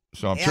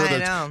 So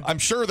I'm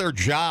sure their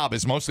job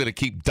is mostly to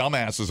keep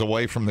dumbasses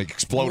away from the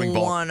exploding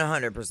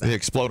 100%. The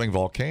exploding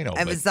volcano.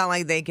 And it's not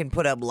like they can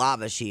put up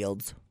lava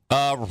shields.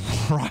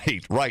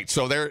 Right.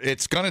 So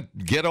it's going to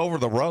get over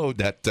the road,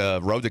 that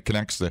road that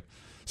connects the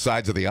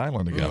sides of the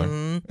island together,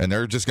 and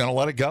they're just going to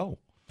let it go.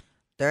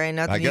 There ain't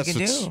nothing you can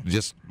do.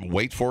 Just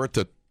wait for it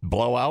to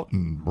blow out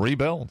and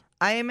rebuild.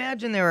 I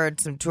imagine there are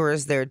some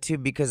tourists there, too,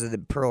 because of the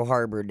Pearl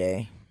Harbor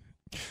Day.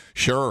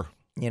 Sure.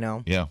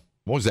 Yeah.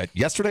 What was that,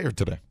 yesterday or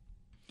today?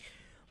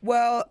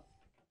 Well,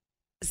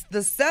 the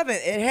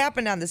 7th. It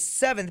happened on the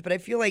 7th, but I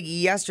feel like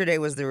yesterday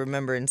was the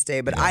Remembrance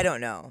Day, but I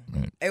don't know.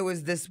 Right. It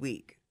was this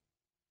week.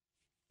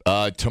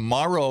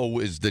 Tomorrow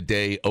is the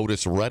day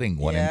Otis Redding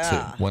went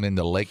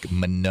into Lake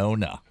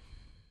Monona.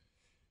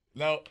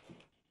 Now,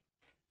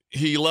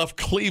 he left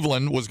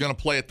Cleveland, was going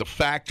to play at the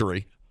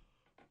Factory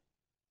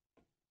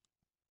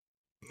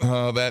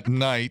that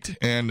night,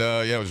 and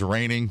it was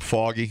raining,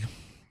 foggy,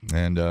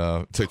 and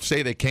to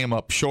say they came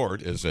up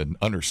short is an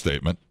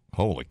understatement.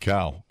 Holy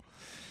cow.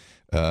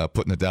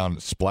 Putting it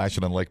down,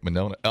 splashing on Lake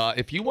Monona.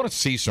 If you want to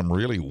see some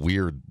really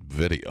weird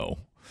video,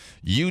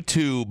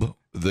 YouTube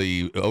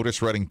the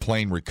Otis Redding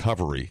plane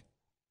recovery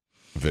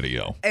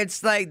video.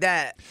 It's like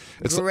that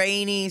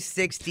grainy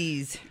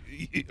 60s.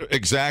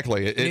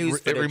 Exactly.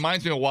 It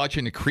reminds me of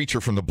watching The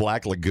Creature from the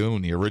Black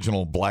Lagoon, the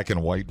original black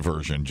and white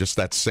version. Just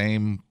that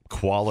same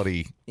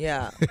quality.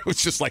 Yeah. It was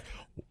just like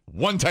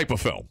one type of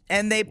film.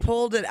 And they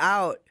pulled it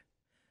out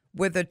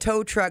with a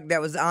tow truck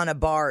that was on a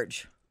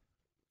barge.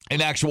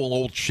 An actual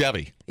old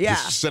Chevy. Yeah.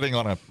 Just sitting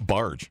on a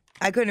barge.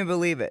 I couldn't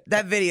believe it.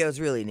 That video is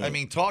really neat. I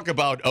mean, talk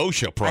about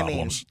OSHA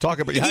problems. Talk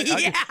about you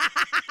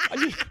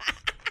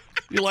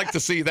like to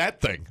see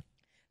that thing.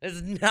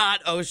 It's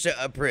not OSHA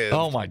approved.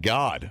 Oh my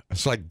God!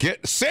 It's like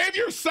save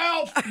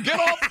yourself. Get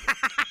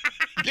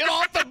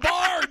off the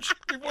barge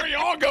before you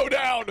all go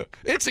down.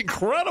 It's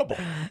incredible.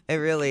 It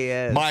really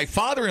is. My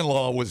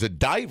father-in-law was a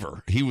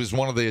diver. He was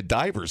one of the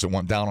divers that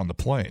went down on the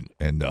plane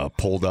and helped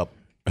pull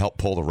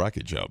the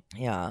wreckage up.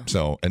 Yeah.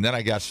 So, and then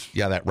I guess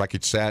that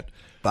wreckage sat.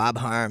 Bob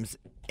Harms.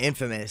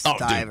 Infamous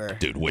diver.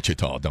 Dude,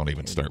 Wichita. Don't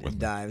even start with me.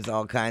 Dives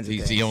all kinds of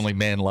He's things. the only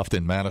man left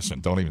in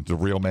Madison. The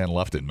real man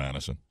left in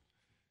Madison.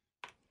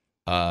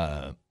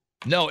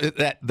 No,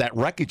 that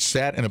wreckage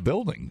sat in a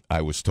building,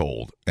 I was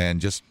told,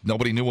 and just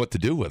nobody knew what to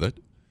do with it.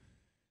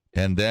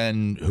 And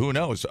then, who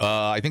knows?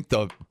 I think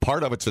the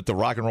part of it's at the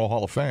Rock and Roll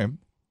Hall of Fame.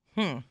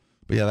 But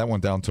yeah, that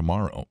went down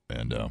tomorrow.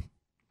 And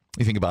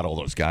you think about all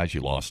those guys you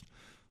lost.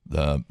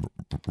 The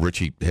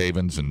Richie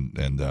Havens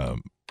and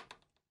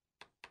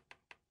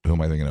who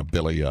am I thinking of?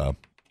 Billy,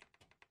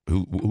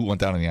 who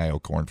went down in the Iowa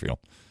cornfield?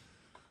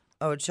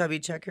 Oh, Chubby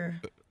Checker,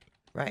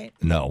 right?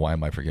 No, why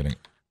am I forgetting?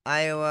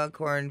 Iowa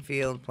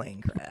cornfield plane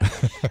crash.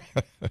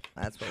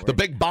 That's what we're... The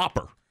Big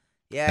Bopper.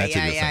 Yeah. Let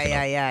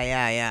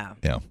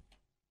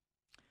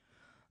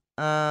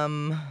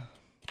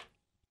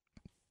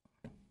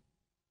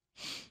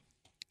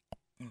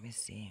me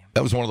see.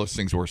 That was one of those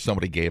things where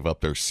somebody gave up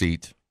their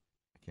seat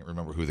Can't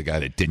remember who the guy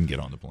that didn't get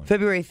on the plane.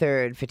 February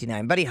 3rd,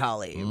 59. Buddy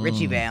Holly,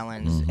 Richie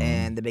Valens,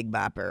 and the Big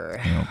Bopper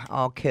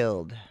all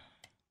killed.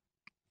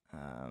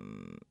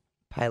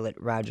 Pilot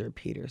Roger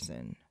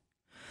Peterson.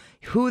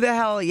 Who the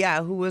hell,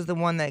 who was the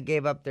one that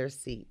gave up their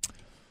seat?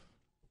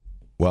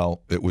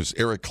 Well, it was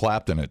Eric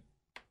Clapton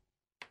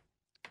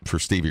for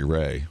Stevie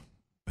Ray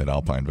at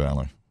Alpine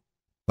Valley.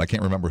 I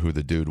can't remember who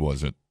the dude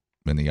was in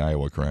the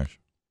Iowa crash.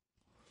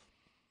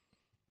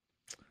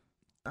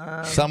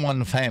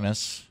 Someone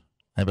famous,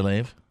 I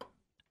believe.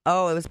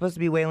 Oh, it was supposed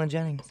to be Waylon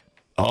Jennings.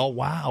 Oh,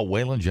 wow.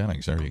 Waylon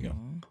Jennings. There you go.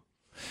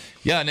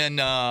 Yeah, and then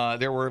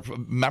there were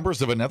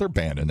members of another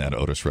band in that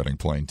Otis Redding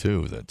plane,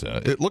 too. That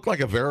it looked like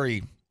a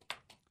very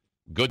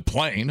good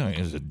plane. It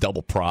was a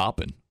double prop,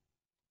 and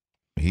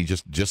he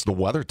just the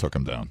weather took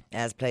him down.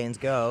 As planes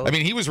go. I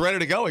mean, he was ready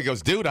to go. He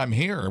goes, dude, I'm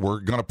here. We're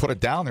going to put it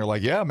down. They're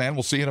like, yeah, man,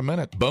 we'll see you in a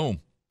minute. Boom.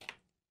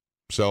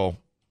 So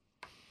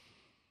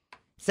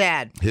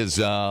sad. His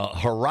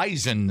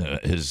horizon,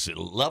 his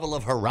level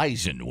of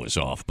horizon was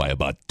off by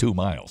about 2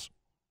 miles.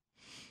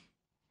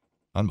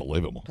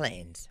 Unbelievable.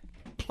 Planes.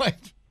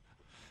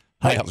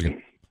 Hi, how's it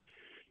going?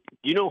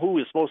 Do you know who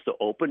was supposed to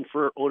open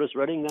for Otis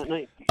Redding that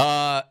night?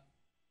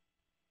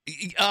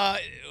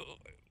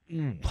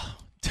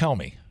 Tell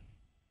me.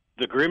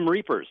 The Grim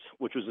Reapers,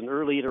 which was an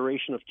early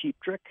iteration of Cheap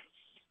Trick.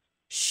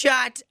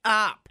 Shut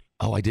up.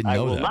 Oh, I didn't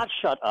know that. I will not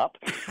shut up.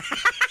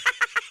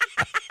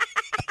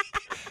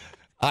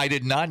 I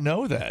did not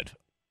know that.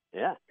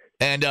 Yeah.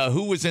 And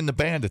who was in the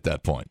band at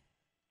that point?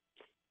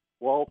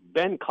 Well,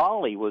 Ben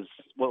Colley was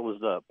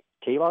the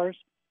K-Bars,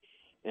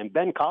 and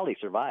Ben Colley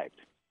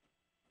survived.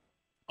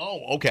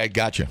 Oh, okay,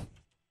 gotcha.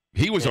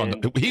 He was on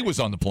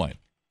the plane.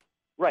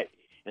 Right.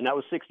 And that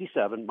was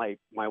 67. My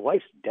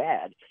wife's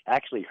dad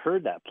actually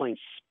heard that plane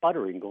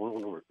sputtering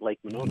going over Lake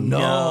Monona.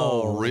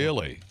 No,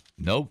 really?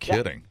 No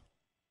kidding.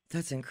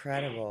 That's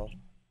incredible.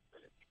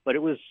 But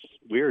it was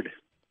weird.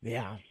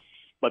 Yeah.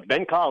 But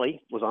Ben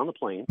Colley was on the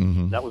plane.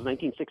 Mm-hmm. That was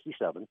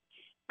 1967.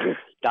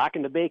 Dock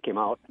in the Bay came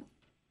out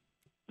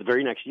the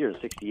very next year in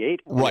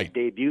 68. Right.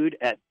 It debuted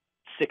at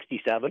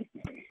 67.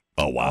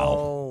 Oh, wow.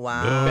 Oh,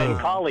 wow. Ben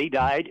Colley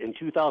died in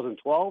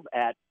 2012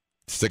 at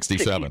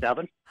 67.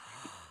 67.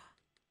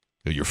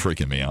 You're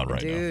freaking me out right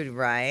Dude,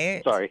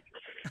 right? Sorry.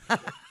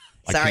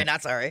 Sorry,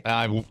 not sorry.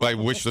 I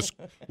wish I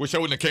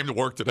wouldn't have came to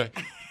work today.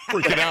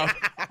 Freaking out.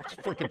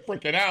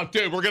 Freaking out.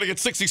 Dude, we're going to get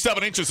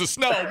 67 inches of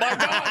snow. My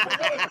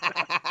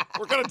God.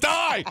 We're going to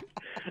die.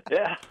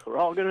 Yeah, we're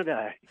all going to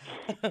die.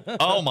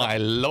 Oh, my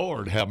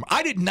Lord.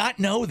 I did not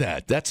know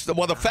that.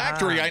 The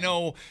factory I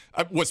know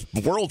was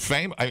world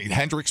famous. I mean,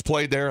 Hendrix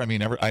played there. I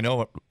mean, I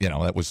know,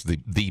 that was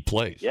the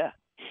place. Yeah.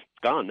 It's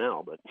gone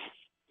now, but.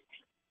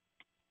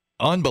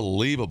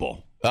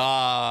 Unbelievable.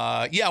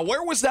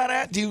 Where was that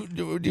at? Do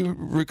you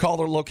recall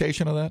the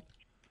location of that?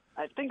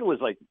 I think it was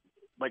like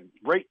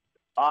right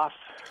off.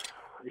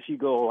 If you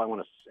go,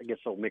 I get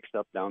so mixed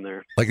up down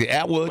there. Like the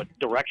Atwood? What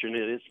direction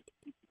it is?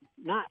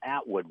 Not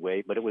Atwood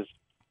way, but it was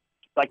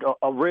like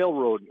a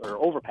railroad or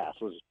overpass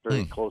was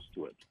very close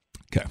to it.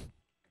 Okay.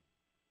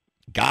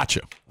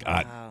 Gotcha.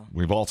 God,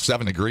 we've all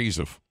 7 degrees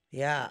of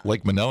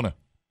Lake Monona.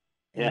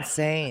 Yeah.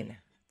 Insane.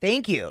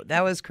 Thank you.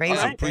 That was crazy.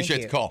 I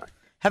appreciate the call.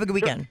 Have a good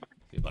weekend.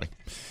 See you, buddy.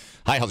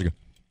 Hi, how's it going?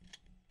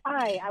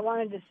 Hi, I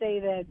wanted to say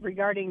that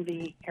regarding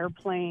the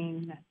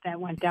airplane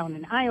that went down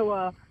in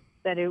Iowa,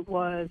 that it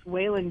was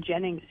Waylon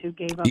Jennings who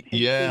gave up his seat.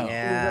 He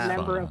was a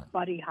member of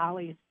Buddy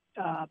Holly's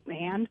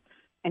band,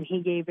 and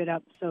he gave it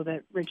up so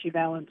that Richie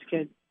Valens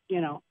could,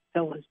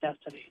 fill his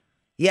destiny.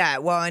 Yeah,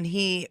 well, and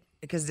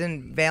because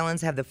didn't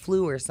Valens have the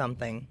flu or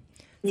something?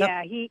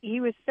 Yeah, he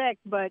was sick,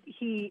 but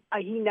he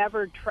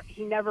never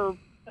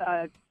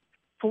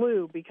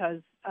flew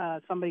because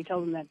somebody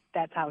told him that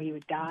that's how he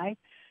would die,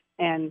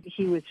 and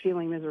he was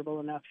feeling miserable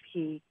enough.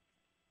 He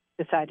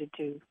decided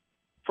to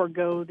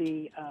forgo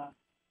the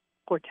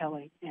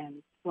foretelling,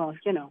 and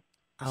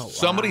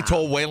Somebody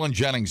told Waylon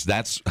Jennings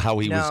that's how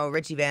he was. No,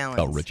 Richie Valens.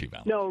 Oh, Richie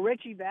Valens. No,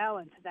 Richie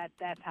Valens.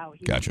 That's how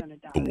he was going to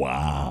die.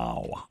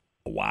 Wow.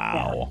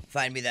 Yeah.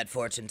 Find me that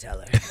fortune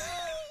teller.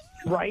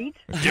 Right?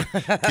 Give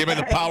me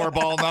the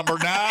Powerball number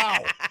now.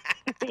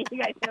 You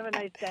guys have a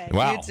nice day.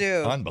 Wow. You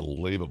too.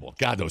 Unbelievable.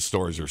 God, those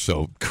stories are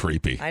so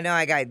creepy. I know,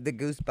 I got the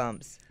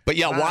goosebumps. But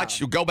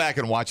go back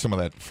and watch some of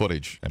that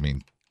footage. I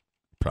mean,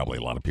 probably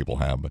a lot of people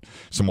have, but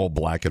some old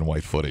black and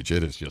white footage.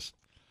 It is just,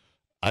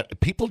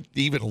 people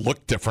even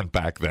looked different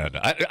back then.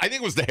 I think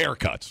it was the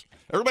haircuts.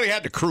 Everybody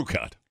had the crew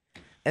cut.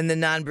 And the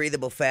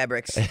non-breathable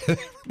fabrics.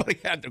 Everybody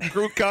had the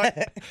crew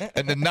cut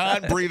and the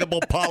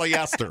non-breathable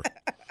polyester.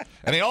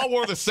 And they all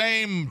wore the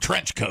same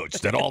trench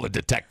coats that all the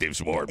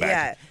detectives wore back.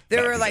 Yeah,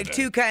 there were like the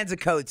day. 2 kinds of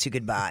coats you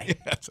could buy.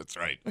 Yes, that's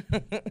right.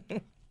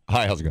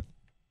 Hi, how's it going?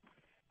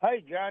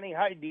 Hi, Johnny.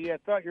 Hi, Dee. I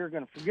thought you were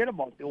going to forget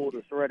about the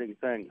Otis Redding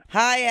thing.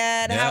 Hi,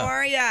 Ed. Yeah. How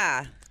are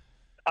ya?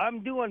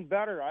 I'm doing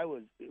better. I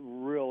was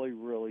really,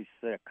 really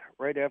sick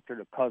right after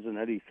the Cousin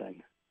Eddie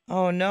thing.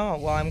 Oh, no.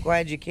 Well, I'm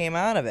glad you came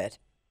out of it.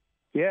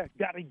 Yeah,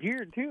 got a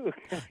gear, too.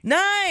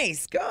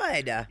 Nice.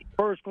 Good.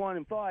 First one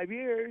in 5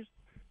 years.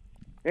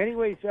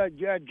 Anyways,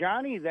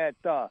 Johnny, that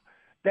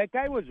That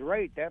guy was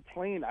right. That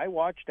plane, I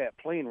watched that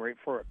plane right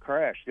before it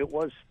crashed. It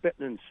was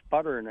spitting and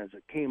sputtering as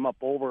it came up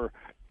over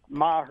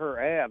Maher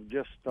Ave.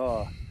 Just,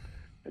 I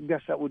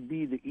guess that would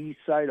be the east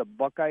side of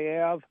Buckeye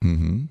Ave.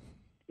 Mm-hmm.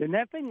 And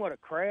that thing would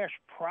have crashed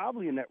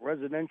probably in that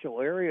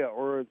residential area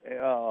or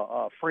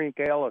Frank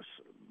Alice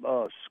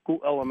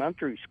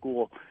elementary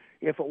school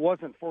if it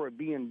wasn't for it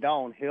being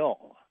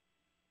downhill.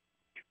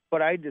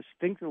 But I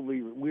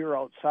distinctly, we were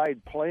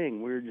outside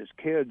playing. We were just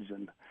kids,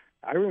 and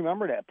I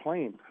remember that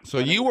plane. So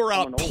you were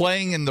out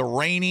playing in the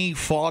rainy,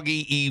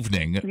 foggy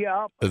evening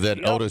that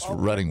Otis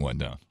Redding went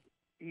down.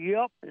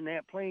 Yep, and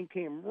that plane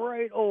came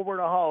right over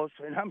the house,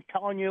 and I'm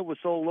telling you, it was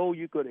so low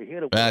you could have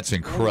hit it. That's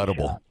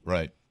incredible.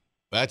 Right.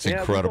 That's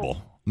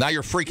incredible. Now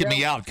you're freaking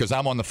me out because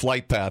I'm on the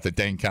flight path at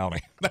Dane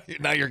County.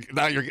 now you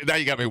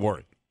got me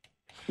worried.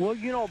 Well,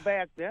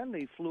 back then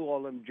they flew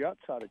all them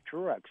jets out of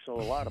Truex, so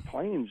a lot of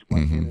planes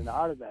went in and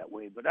out of that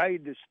way. But I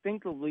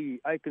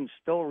can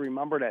still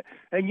remember that.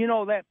 And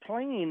that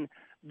plane,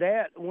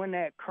 that when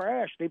that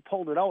crashed, they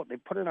pulled it out. They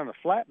put it on a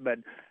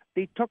flatbed.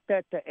 They took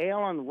that to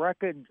Allen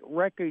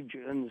Wreckage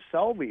and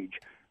Salvage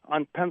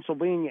on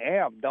Pennsylvania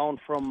Ave down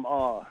from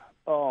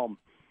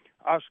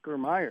Oscar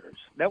Myers.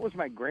 That was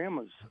my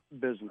grandma's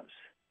business.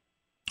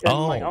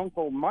 And my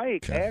Uncle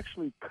Mike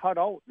actually cut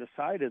out the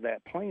side of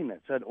that plane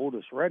that said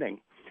Otis Redding,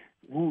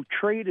 who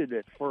traded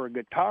it for a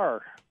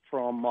guitar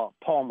from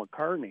Paul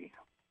McCartney.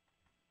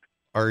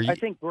 I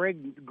think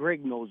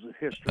Greg knows the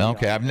history.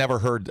 Okay, I've never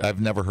heard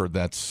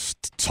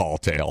that tall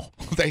tale.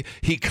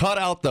 He cut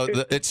out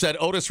it said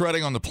Otis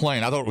Redding on the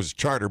plane. I thought it was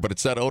charter, but it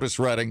said Otis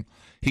Redding.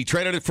 He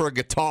traded it for a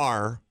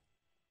guitar.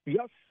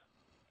 Yes,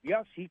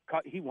 he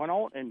went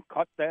out and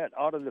cut that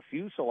out of the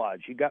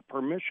fuselage. He got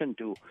permission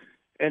to,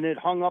 and it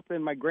hung up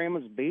in my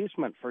grandma's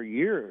basement for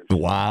years.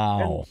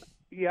 Wow. And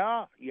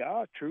yeah,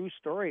 true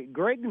story.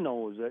 Greg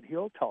knows it.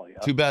 He'll tell you.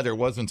 Too bad there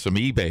wasn't some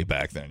eBay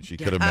back then. She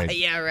could have made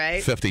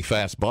 $50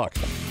 fast bucks.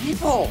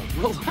 People,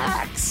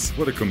 relax.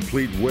 What a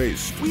complete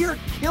waste We are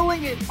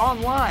killing it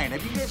online.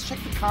 Have you guys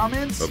checked the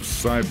comments? of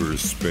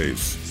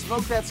cyberspace.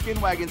 Smoke That Skin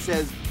Wagon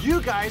says,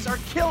 you guys are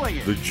killing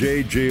it. The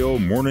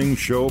JJO Morning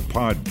Show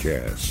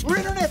Podcast. We're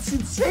internet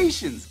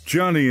sensations.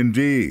 Johnny and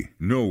D,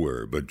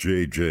 nowhere but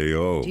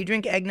JJO. Do you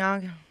drink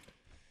eggnog?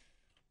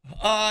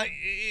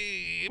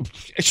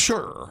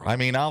 Sure. I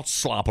mean, I'll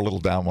slop a little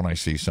down when I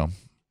see some.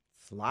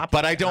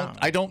 But I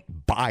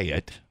don't buy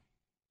it.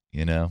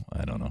 I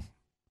don't know.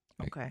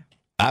 Okay.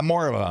 I'm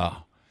more of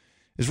a.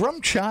 Is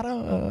rum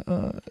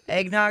chata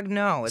eggnog?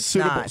 No, it's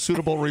not.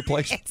 Suitable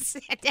replacement.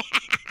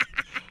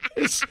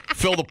 Just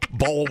fill the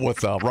bowl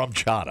with rum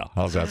chata.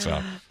 How's that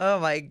sound? Oh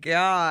my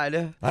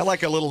God. I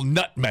like a little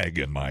nutmeg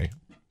in my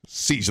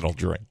seasonal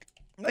drink.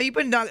 Oh, you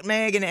put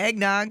nutmeg in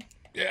eggnog?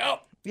 Yeah.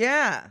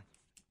 Yeah.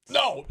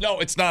 No,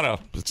 it's not a.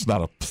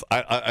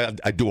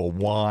 I do a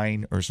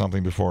wine or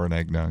something before an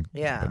eggnog.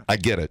 Yeah. I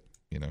get it.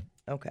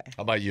 Okay.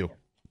 How about you?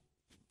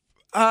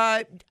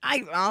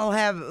 I'll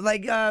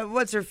have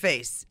what's her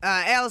face?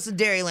 Allison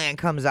Dairyland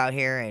comes out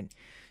here and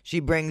she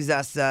brings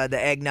us the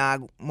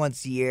eggnog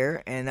once a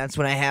year, and that's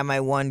when I have my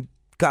 1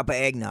 cup of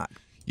eggnog.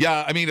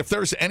 Yeah, I mean, if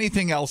there's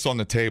anything else on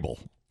the table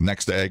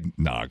next to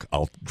eggnog,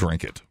 I'll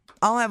drink it.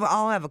 I'll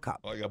have a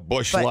cup. Like a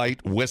Busch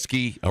Light,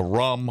 whiskey, a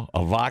rum,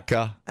 a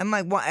vodka. I'm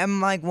like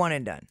one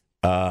and done.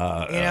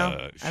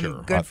 Sure.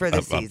 I'm good for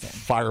the season.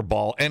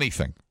 Fireball,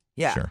 anything.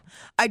 Yeah. Sure.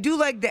 I do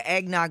like the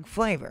eggnog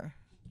flavor.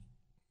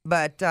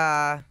 But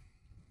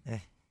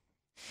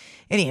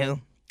anywho,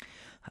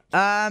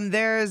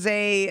 there's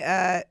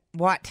a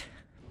what?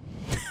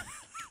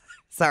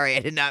 Sorry, I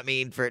did not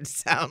mean for it to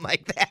sound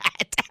like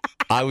that.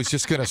 I was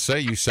just gonna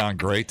say you sound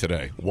great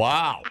today.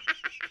 Wow.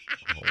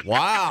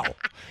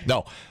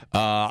 No,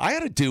 I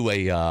had to do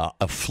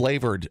a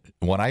flavored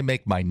when I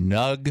make my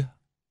nug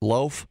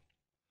loaf.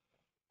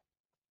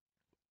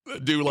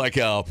 Do like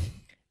a.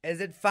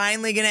 Is it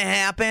finally gonna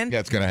happen? Yeah,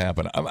 it's gonna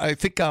happen. I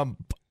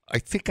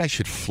think I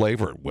should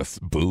flavor it with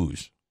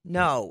booze.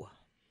 No.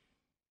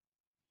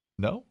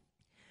 No?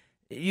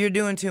 You're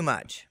doing too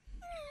much.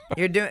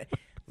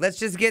 Let's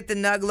just get the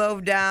nug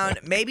loaf down.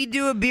 Maybe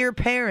do a beer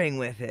pairing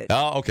with it.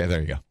 Oh, okay.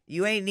 There you go.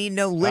 You ain't need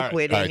no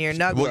liquid All in your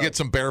nug We'll loaf. get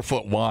some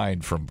Barefoot wine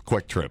from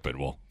Quick Trip and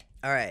we'll.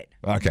 All right.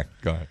 Okay,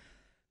 go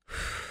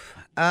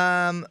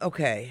ahead.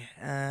 Okay.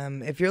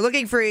 If you're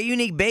looking for a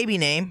unique baby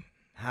name,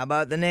 how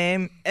about the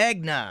name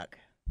Eggnog?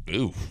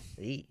 Ooh.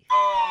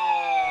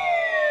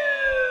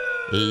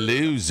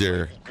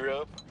 Loser.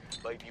 Grub,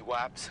 baby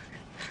wipes.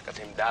 Got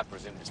them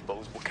diapers in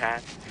disposable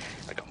kind.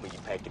 I got me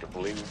a packet of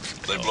blues.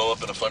 They blow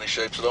up into funny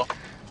shapes at all?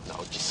 No,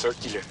 just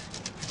circular.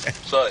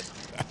 Say,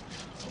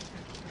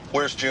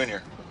 where's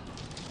Junior?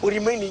 What do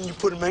you mean? Didn't you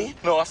put him in?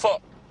 No, I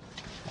thought.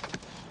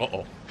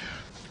 Uh-oh.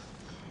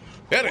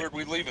 Where'd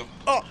we leave him?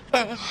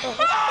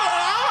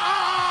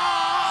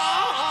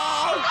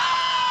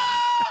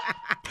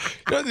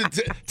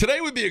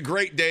 Today would be a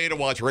great day to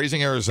watch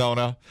Raising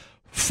Arizona,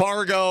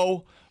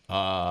 Fargo.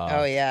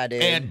 Oh yeah,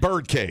 dude. And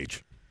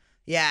Birdcage.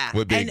 Yeah.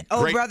 Would be and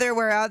great. Brother,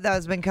 We're Out. That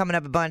has been coming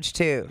up a bunch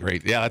too.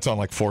 Great. Yeah, that's on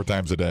like 4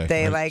 times a day.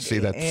 They I see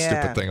that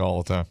stupid thing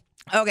all the time.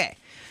 Okay.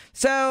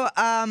 So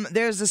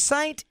there's a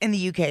site in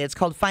the UK. It's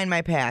called Find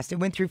My Past. It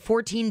went through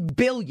 14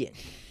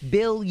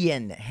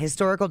 billion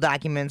historical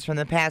documents from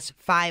the past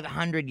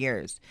 500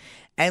 years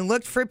and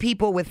looked for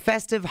people with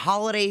festive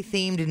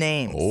holiday-themed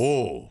names.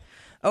 Oh.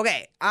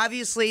 Okay,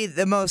 obviously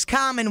the most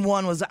common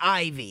one was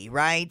Ivy,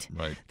 right?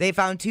 Right. They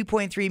found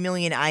 2.3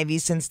 million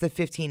Ivies since the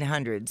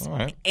 1500s. All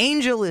right.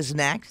 Angel is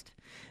next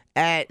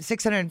at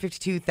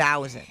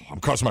 652,000. I'm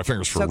crossing my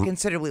fingers for So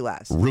considerably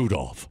less.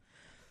 Rudolph.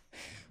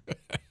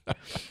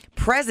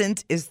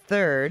 Present is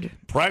third.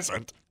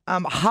 Present?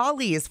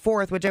 Holly is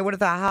fourth, which I would have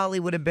thought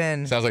Holly would have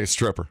been Sounds like a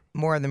stripper.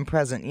 more than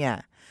present,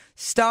 yeah.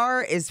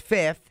 Star is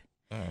fifth.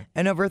 Right.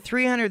 And over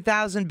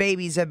 300,000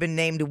 babies have been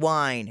named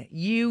Wine.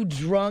 You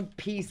drunk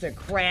piece of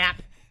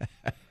crap.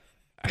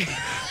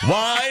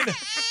 Wine?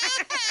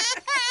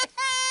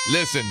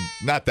 Listen,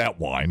 not that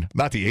wine.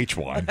 Not the H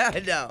wine.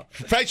 No.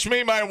 Fetch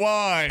me my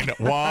wine.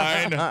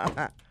 Wine.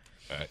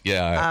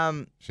 Yeah.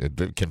 I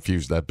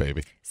confused that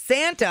baby.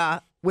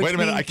 Santa, which Wait a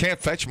minute. means- I can't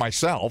fetch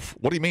myself.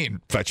 What do you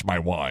mean, fetch my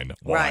wine?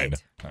 Wine.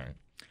 Right. All right.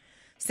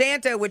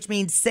 Santa, which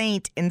means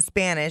saint in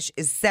Spanish,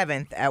 is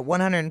seventh at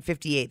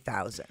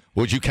 158,000.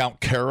 Would you count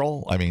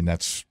Carol? I mean,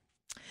 that's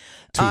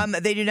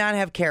They do not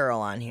have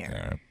Carol on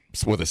here.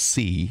 with a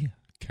C.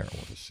 Carol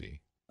with a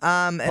C.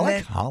 And I like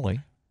then Holly.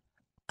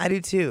 I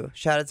do too.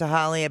 Shout out to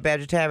Holly at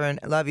Badger Tavern.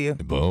 I love you.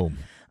 Boom.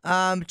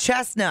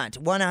 Chestnut,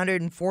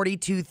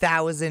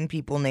 142,000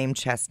 people named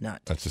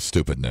Chestnut. That's a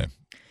stupid name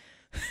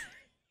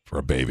for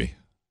a baby.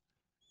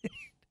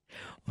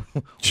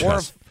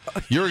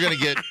 You're going to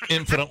get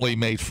infinitely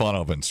made fun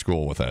of in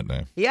school with that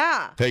name.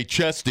 Yeah. Hey,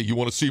 Chesty, you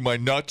want to see my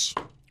nuts?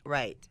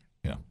 Right.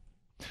 Yeah.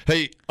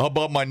 Hey, how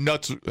about my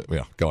nuts?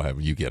 Yeah, go ahead.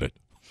 You get it.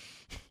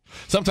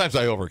 Sometimes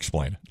I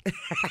over-explain it.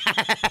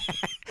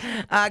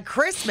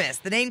 Christmas.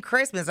 The name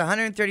Christmas,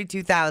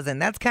 132,000.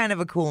 That's kind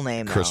of a cool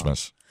name, though.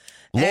 Christmas.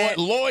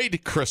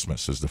 Lloyd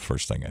Christmas is the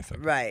first thing I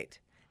think. Right.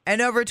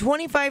 And over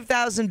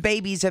 25,000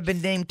 babies have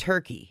been named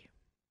Turkey.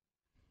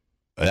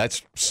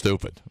 That's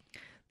stupid.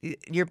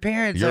 Your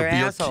parents are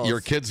assholes. Your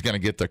kid's going to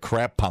get the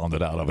crap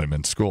pounded out of him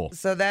in school.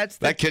 So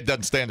that kid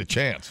doesn't stand a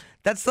chance.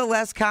 That's the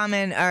less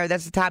common, or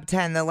that's the top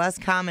 10. The less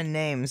common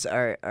names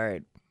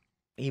are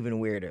even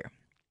weirder.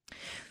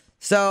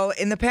 So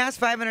in the past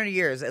 500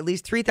 years, at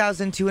least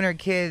 3,200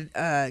 kids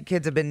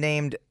have been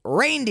named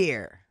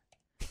Reindeer.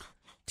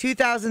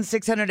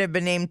 2,600 have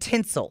been named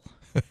Tinsel.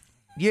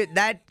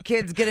 That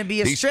kid's going to be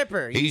a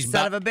stripper, you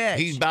son of a bitch.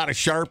 He's about as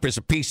sharp as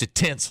a piece of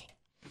tinsel.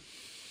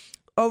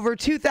 Over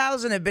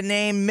 2,000 have been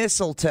named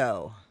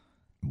Mistletoe.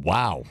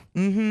 Wow.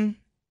 Mm-hmm.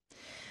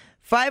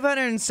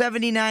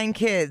 579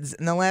 kids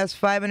in the last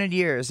 500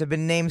 years have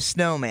been named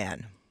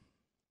Snowman.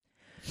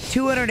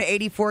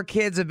 284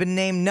 kids have been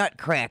named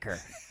Nutcracker.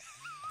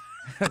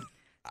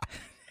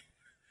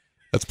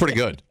 That's pretty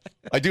good.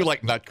 I do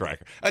like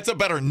Nutcracker. That's a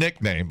better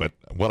nickname, but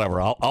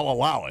whatever. I'll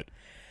allow it.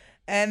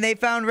 And they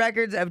found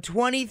records of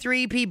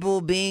 23 people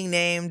being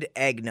named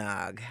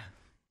Eggnog.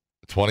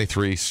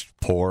 23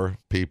 poor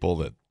people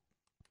that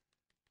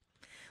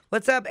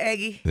What's up,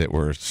 Eggy?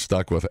 were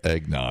stuck with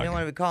eggnog. You don't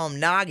want to call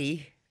him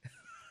Noggy.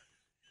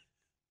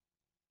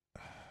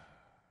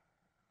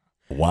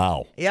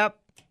 Wow. Yep.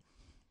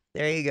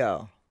 There you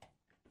go.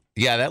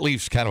 Yeah, that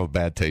leaves kind of a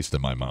bad taste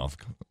in my mouth.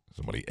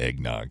 Somebody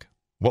eggnog.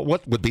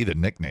 What would be the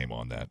nickname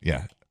on that?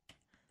 Yeah.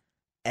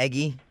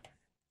 Eggy.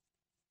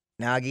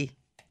 Noggy.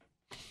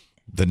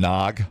 The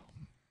Nog.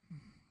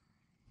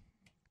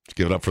 Let's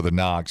give it up for the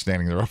Nog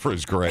standing there over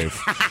his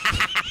grave.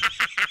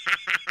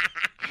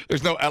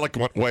 There's no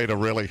eloquent way to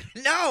really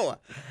No.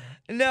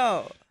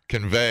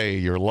 convey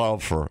your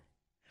love for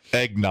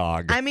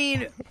eggnog. I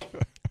mean,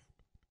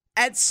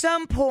 at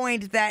some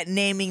point, that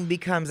naming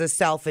becomes a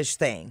selfish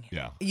thing.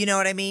 Yeah. You know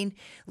what I mean?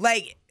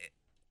 Like,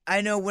 I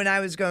know when I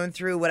was going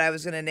through what I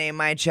was going to name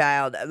my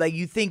child, like,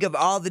 you think of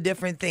all the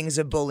different things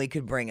a bully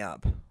could bring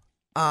up.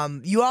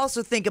 You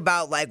also think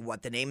about, like,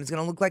 what the name is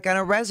going to look like on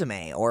a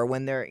resume or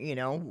when they're,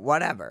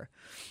 whatever.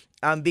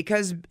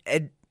 Because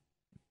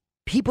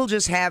people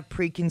just have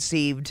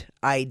preconceived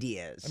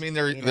ideas. I mean,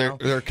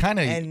 they're kind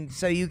of... And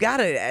so you got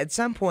to, at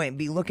some point,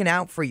 be looking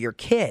out for your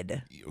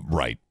kid.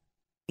 Right.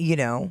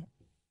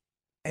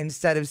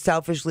 Instead of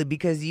selfishly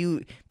because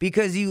you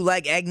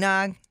like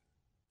eggnog,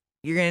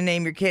 you're going to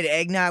name your kid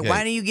Eggnog. Yeah.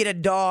 Why don't you get a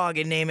dog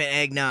and name it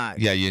Eggnog?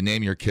 Yeah, you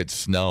name your kid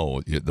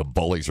Snow. The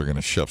bullies are going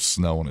to shove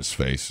snow in his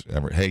face.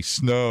 Hey,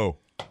 Snow.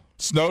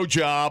 Snow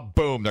job.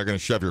 Boom. They're going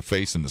to shove your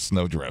face in the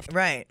snowdrift.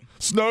 Right.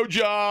 Snow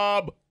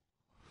job.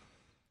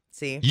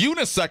 See?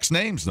 Unisex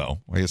names, though,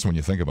 I guess, when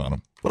you think about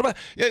them. What about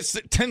it's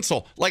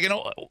tinsel? Like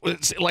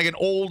an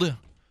old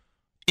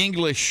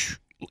English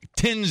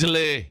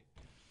Tinsley.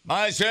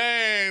 My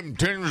name,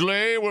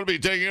 Tinsley, will be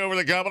taking over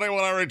the company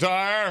when I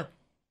retire.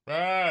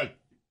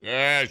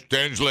 Yes,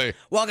 Tinsley.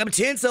 Welcome,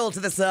 Tinsel, to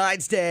the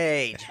side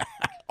stage.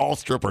 All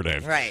stripper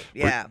names. Right,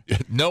 yeah.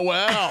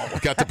 Noel.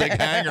 Got the big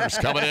hangers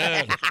coming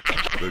in.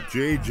 The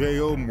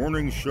JJO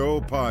Morning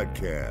Show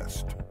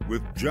podcast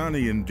with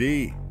Johnny and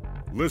D.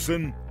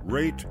 Listen,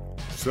 rate,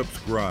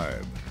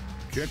 subscribe.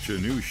 Catch a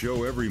new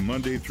show every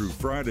Monday through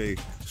Friday,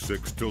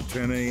 6 till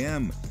 10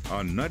 a.m.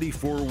 on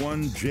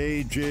 94.1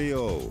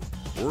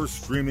 JJO or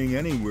streaming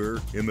anywhere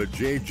in the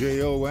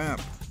JJO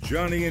app.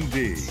 Johnny and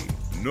D,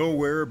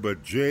 nowhere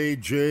but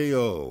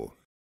JJO.